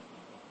argument?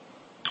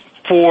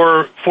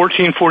 For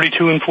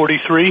 1442 and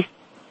 43?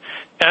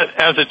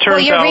 As it turns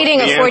out, you're reading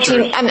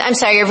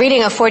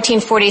a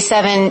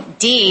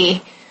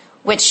 1447D,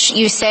 which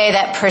you say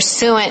that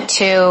pursuant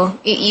to,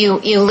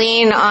 you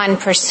lean on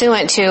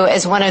pursuant to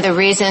as one of the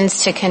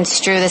reasons to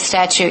construe the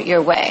statute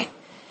your way.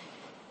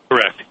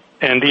 Correct.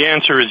 And the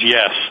answer is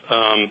yes.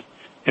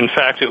 In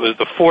fact, it was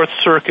the Fourth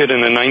Circuit in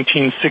the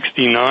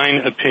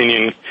 1969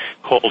 opinion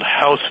called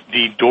House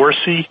v.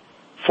 Dorsey,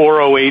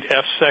 408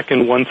 F.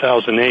 2nd,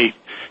 1008.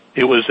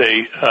 It was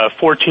a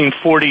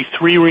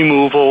 1443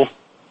 removal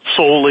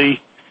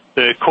solely.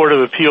 The Court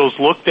of Appeals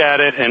looked at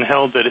it and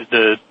held that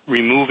the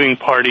removing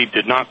party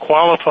did not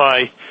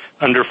qualify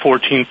under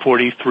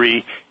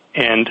 1443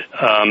 and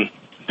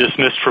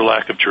dismissed for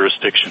lack of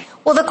jurisdiction.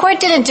 Well, the court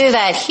didn't do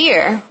that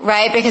here,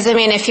 right? Because, I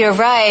mean, if you're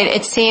right,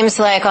 it seems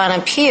like on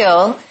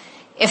appeal,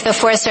 if the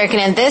Fourth Circuit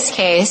in this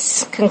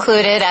case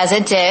concluded, as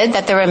it did,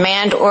 that the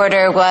remand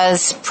order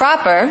was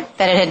proper,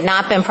 that it had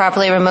not been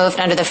properly removed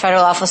under the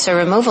federal officer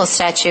removal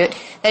statute,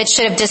 that it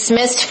should have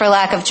dismissed for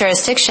lack of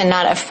jurisdiction,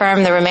 not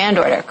affirm the remand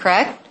order,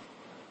 correct?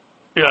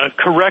 Yeah,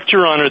 correct,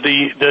 Your Honor.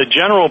 The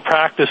general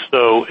practice,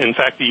 though, in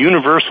fact, the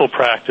universal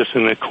practice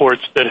in the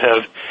courts that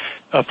have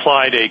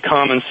applied a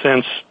common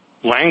sense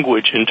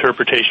language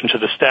interpretation to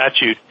the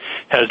statute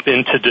has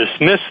been to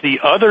dismiss the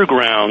other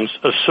grounds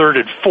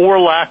asserted for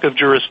lack of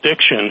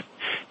jurisdiction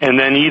and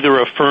then either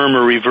affirm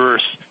or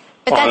reverse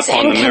on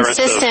the merits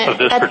of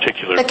this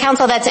particular. But,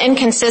 counsel, that's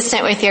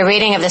inconsistent with your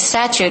reading of the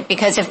statute,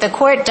 because if the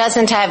court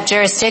doesn't have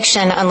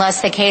jurisdiction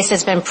unless the case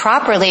has been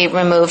properly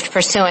removed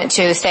pursuant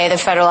to, say, the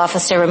federal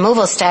officer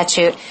removal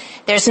statute,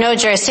 there's no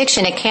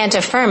jurisdiction. It can't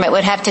affirm. It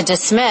would have to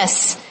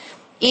dismiss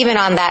even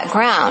on that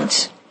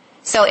ground.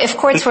 So if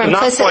courts were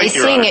implicitly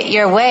seeing it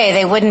your way,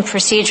 they wouldn't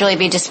procedurally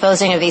be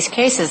disposing of these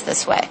cases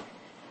this way.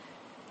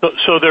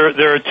 So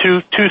there are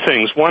two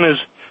things. One is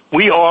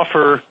we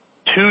offer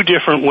two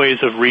different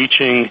ways of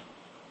reaching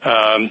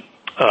the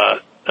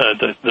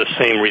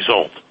same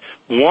result.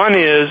 One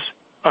is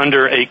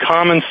under a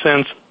common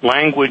sense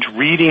language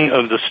reading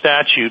of the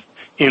statute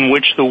in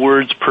which the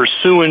words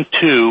pursuant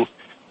to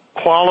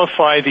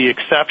qualify the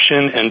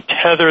exception and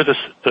tether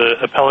the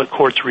appellate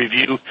court's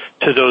review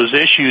to those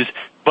issues,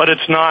 but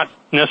it's not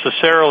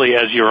necessarily,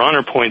 as Your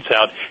Honor points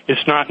out,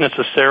 it's not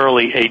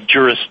necessarily a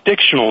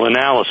jurisdictional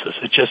analysis.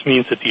 It just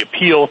means that the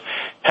appeal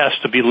has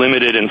to be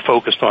limited and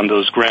focused on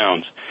those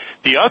grounds.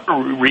 The other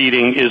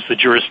reading is the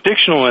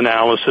jurisdictional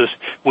analysis,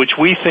 which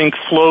we think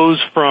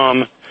flows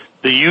from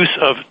the use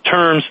of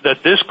terms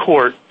that this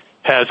court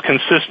has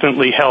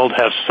consistently held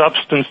have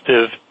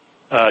substantive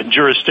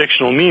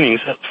jurisdictional meanings,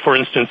 for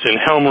instance, in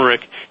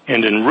Helmerich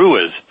and in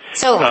Ruiz.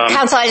 So,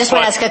 counsel, I just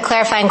want to ask a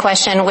clarifying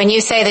question. When you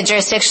say the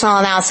jurisdictional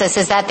analysis,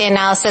 is that the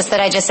analysis that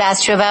I just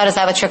asked you about? Is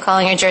that what you're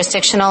calling your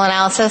jurisdictional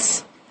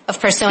analysis of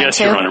pursuant to? Yes,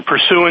 Your Honor.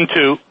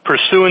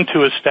 Pursuant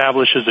to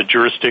establishes a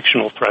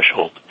jurisdictional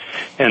threshold,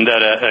 and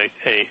that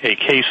a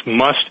case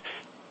must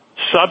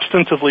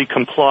substantively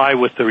comply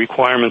with the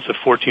requirements of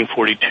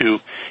 1442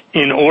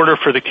 in order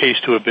for the case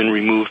to have been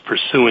removed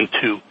pursuant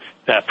to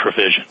that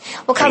provision.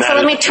 Well, counsel,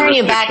 let me turn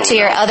you back to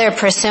your other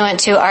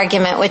pursuant to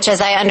argument, which, as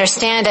I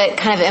understand it,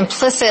 kind of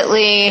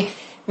implicitly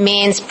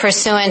means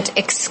pursuant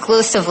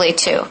exclusively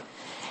to.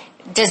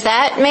 Does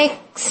that make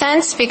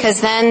sense? Because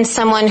then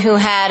someone who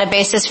had a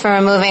basis for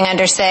removing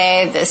under,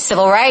 say, the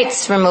civil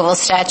rights removal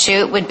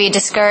statute would be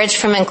discouraged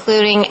from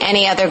including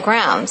any other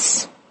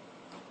grounds.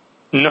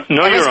 No,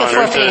 Your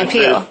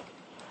Honor.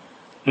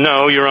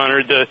 No, Your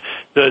Honor.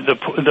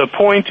 The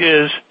point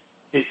is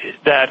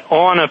that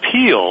on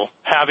appeal,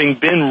 having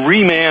been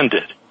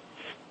remanded,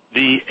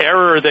 the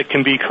error that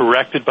can be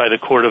corrected by the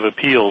Court of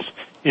Appeals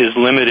is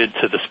limited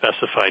to the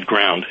specified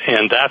ground,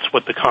 and that's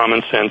what the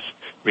common sense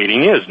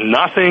reading is.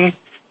 Nothing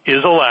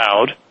is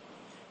allowed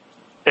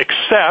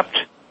except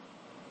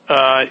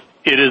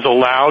it is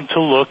allowed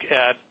to look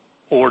at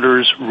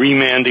orders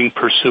remanding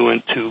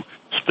pursuant to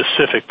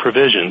specific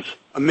provisions.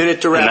 A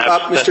minute to wrap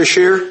up, Mr.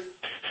 Scheer.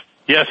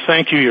 Yes,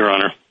 thank you, Your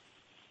Honor.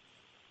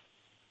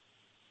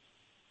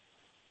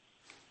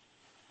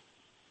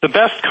 The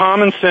best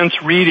common sense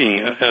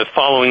reading,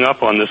 following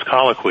up on this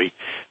colloquy,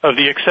 of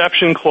the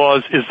exception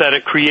clause is that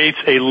it creates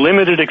a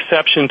limited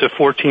exception to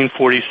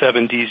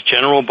 1447D's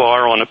general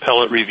bar on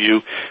appellate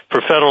review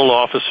for federal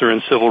officer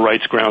and civil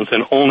rights grounds,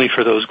 and only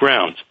for those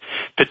grounds.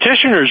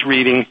 Petitioner's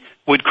reading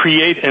would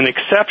create an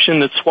exception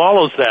that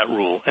swallows that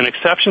rule, an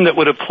exception that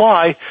would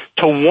apply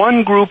to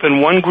one group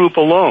and one group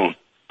alone,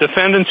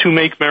 defendants who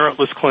make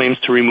meritless claims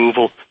to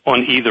removal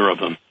on either of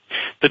them.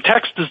 The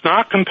text does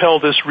not compel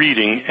this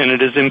reading, and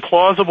it is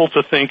implausible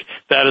to think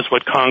that is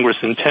what Congress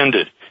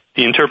intended.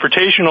 The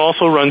interpretation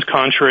also runs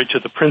contrary to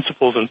the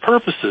principles and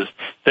purposes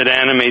that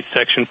animate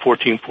Section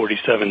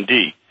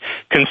 1447D.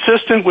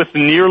 Consistent with the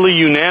nearly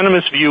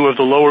unanimous view of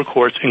the lower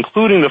courts,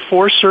 including the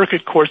four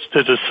circuit courts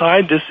to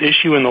decide this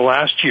issue in the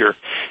last year,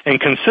 and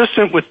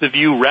consistent with the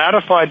view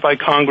ratified by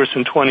Congress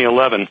in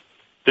 2011,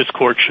 this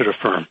court should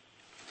affirm.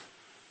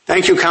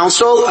 Thank you,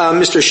 counsel.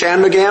 Mr.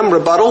 Shanmugam,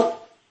 rebuttal.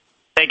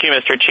 Thank you,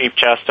 Mr. Chief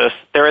Justice.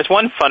 There is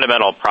one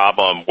fundamental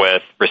problem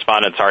with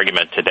respondents'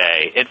 argument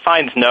today. It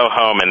finds no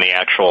home in the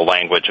actual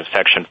language of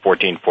Section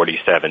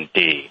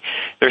 1447D.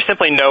 There's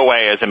simply no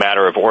way, as a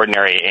matter of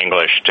ordinary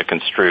English, to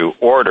construe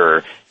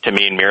order to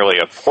mean merely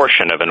a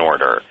portion of an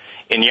order.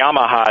 In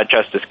Yamaha,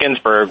 Justice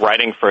Ginsburg,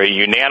 writing for a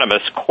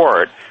unanimous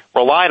court,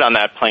 relied on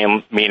that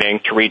plain meaning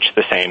to reach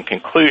the same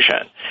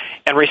conclusion.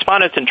 And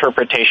respondents'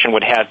 interpretation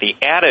would have the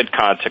added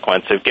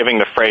consequence of giving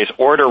the phrase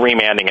order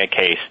remanding a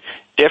case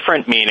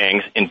different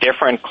meanings in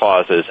different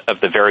clauses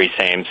of the very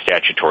same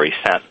statutory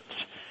sentence.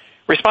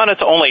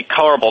 Respondents' only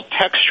colorable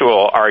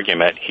textual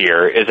argument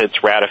here is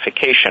its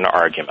ratification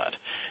argument.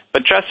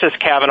 But Justice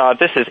Kavanaugh,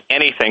 this is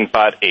anything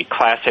but a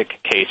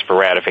classic case for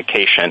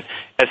ratification,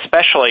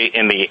 especially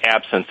in the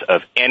absence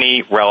of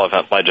any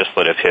relevant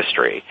legislative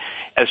history.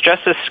 As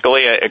Justice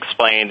Scalia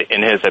explained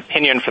in his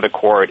opinion for the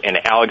court in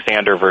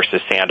Alexander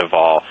versus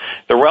Sandoval,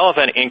 the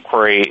relevant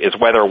inquiry is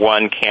whether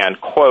one can,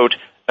 quote,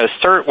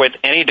 assert with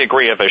any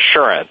degree of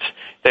assurance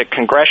that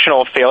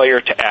congressional failure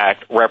to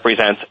act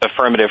represents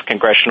affirmative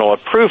congressional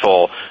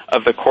approval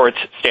of the court's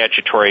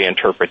statutory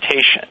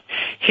interpretation.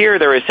 Here,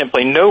 there is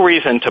simply no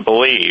reason to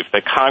believe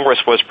that Congress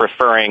was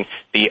preferring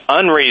the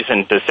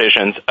unreasoned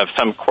decisions of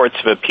some courts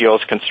of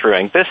appeals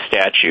construing this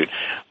statute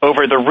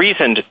over the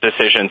reasoned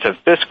decisions of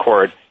this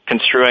court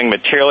construing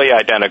materially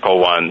identical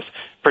ones,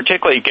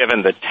 particularly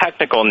given the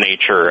technical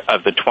nature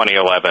of the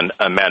 2011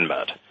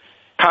 amendment.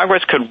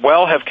 Congress could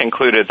well have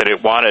concluded that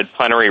it wanted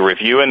plenary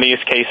review in these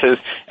cases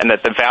and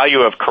that the value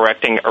of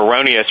correcting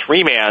erroneous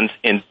remands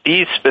in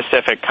these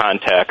specific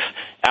contexts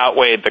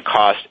outweighed the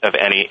cost of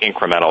any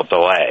incremental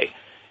delay.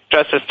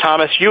 Justice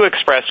Thomas, you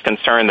expressed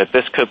concern that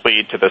this could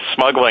lead to the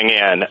smuggling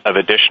in of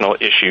additional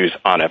issues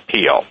on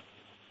appeal.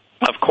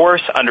 Of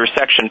course, under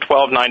Section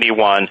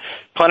 1291,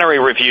 plenary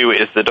review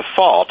is the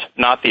default,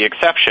 not the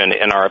exception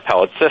in our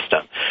appellate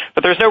system.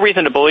 But there's no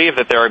reason to believe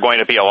that there are going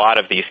to be a lot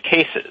of these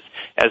cases.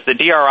 As the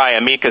DRI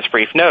amicus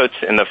brief notes,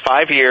 in the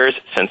 5 years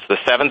since the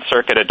Seventh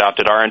Circuit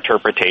adopted our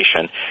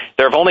interpretation,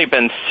 there have only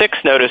been 6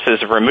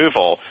 notices of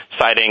removal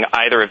citing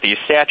either of these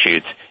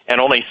statutes, and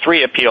only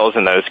 3 appeals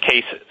in those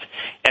cases.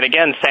 And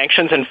again,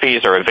 sanctions and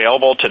fees are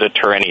available to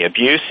deter any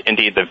abuse.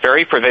 Indeed, the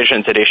very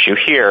provisions at issue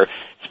here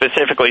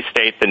specifically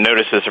state that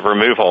notices of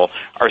removal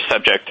are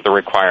subject to the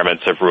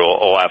requirements of Rule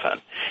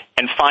 11.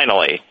 And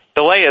finally,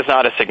 delay is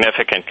not a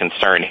significant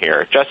concern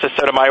here. Justice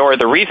Sotomayor,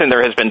 the reason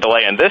there has been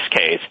delay in this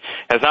case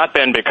has not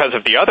been because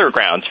of the other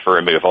grounds for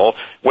removal,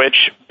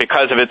 which,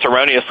 because of its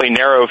erroneously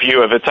narrow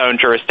view of its own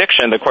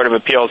jurisdiction, the Court of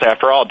Appeals,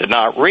 after all, did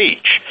not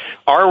reach.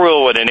 Our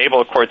rule would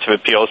enable courts of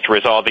appeals to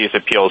resolve these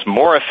appeals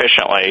more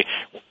efficiently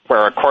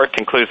where a court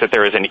concludes that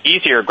there is an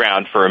easier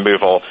ground for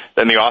removal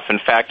than the often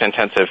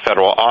fact-intensive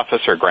federal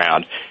officer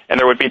ground. And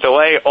there would be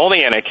delay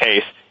only in a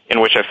case in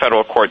which a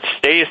federal court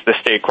stays the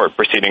state court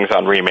proceedings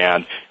on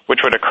remand, which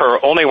would occur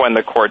only when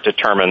the court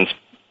determines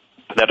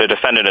that a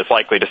defendant is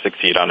likely to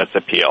succeed on its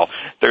appeal.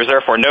 There is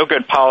therefore no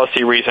good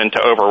policy reason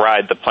to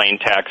override the plain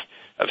text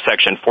of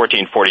Section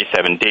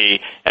 1447D,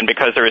 and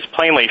because there is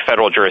plainly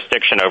federal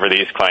jurisdiction over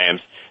these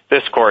claims,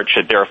 this court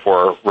should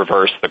therefore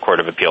reverse the Court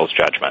of Appeals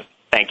judgment.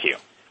 Thank you.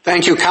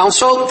 Thank you,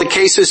 counsel. The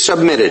case is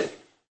submitted.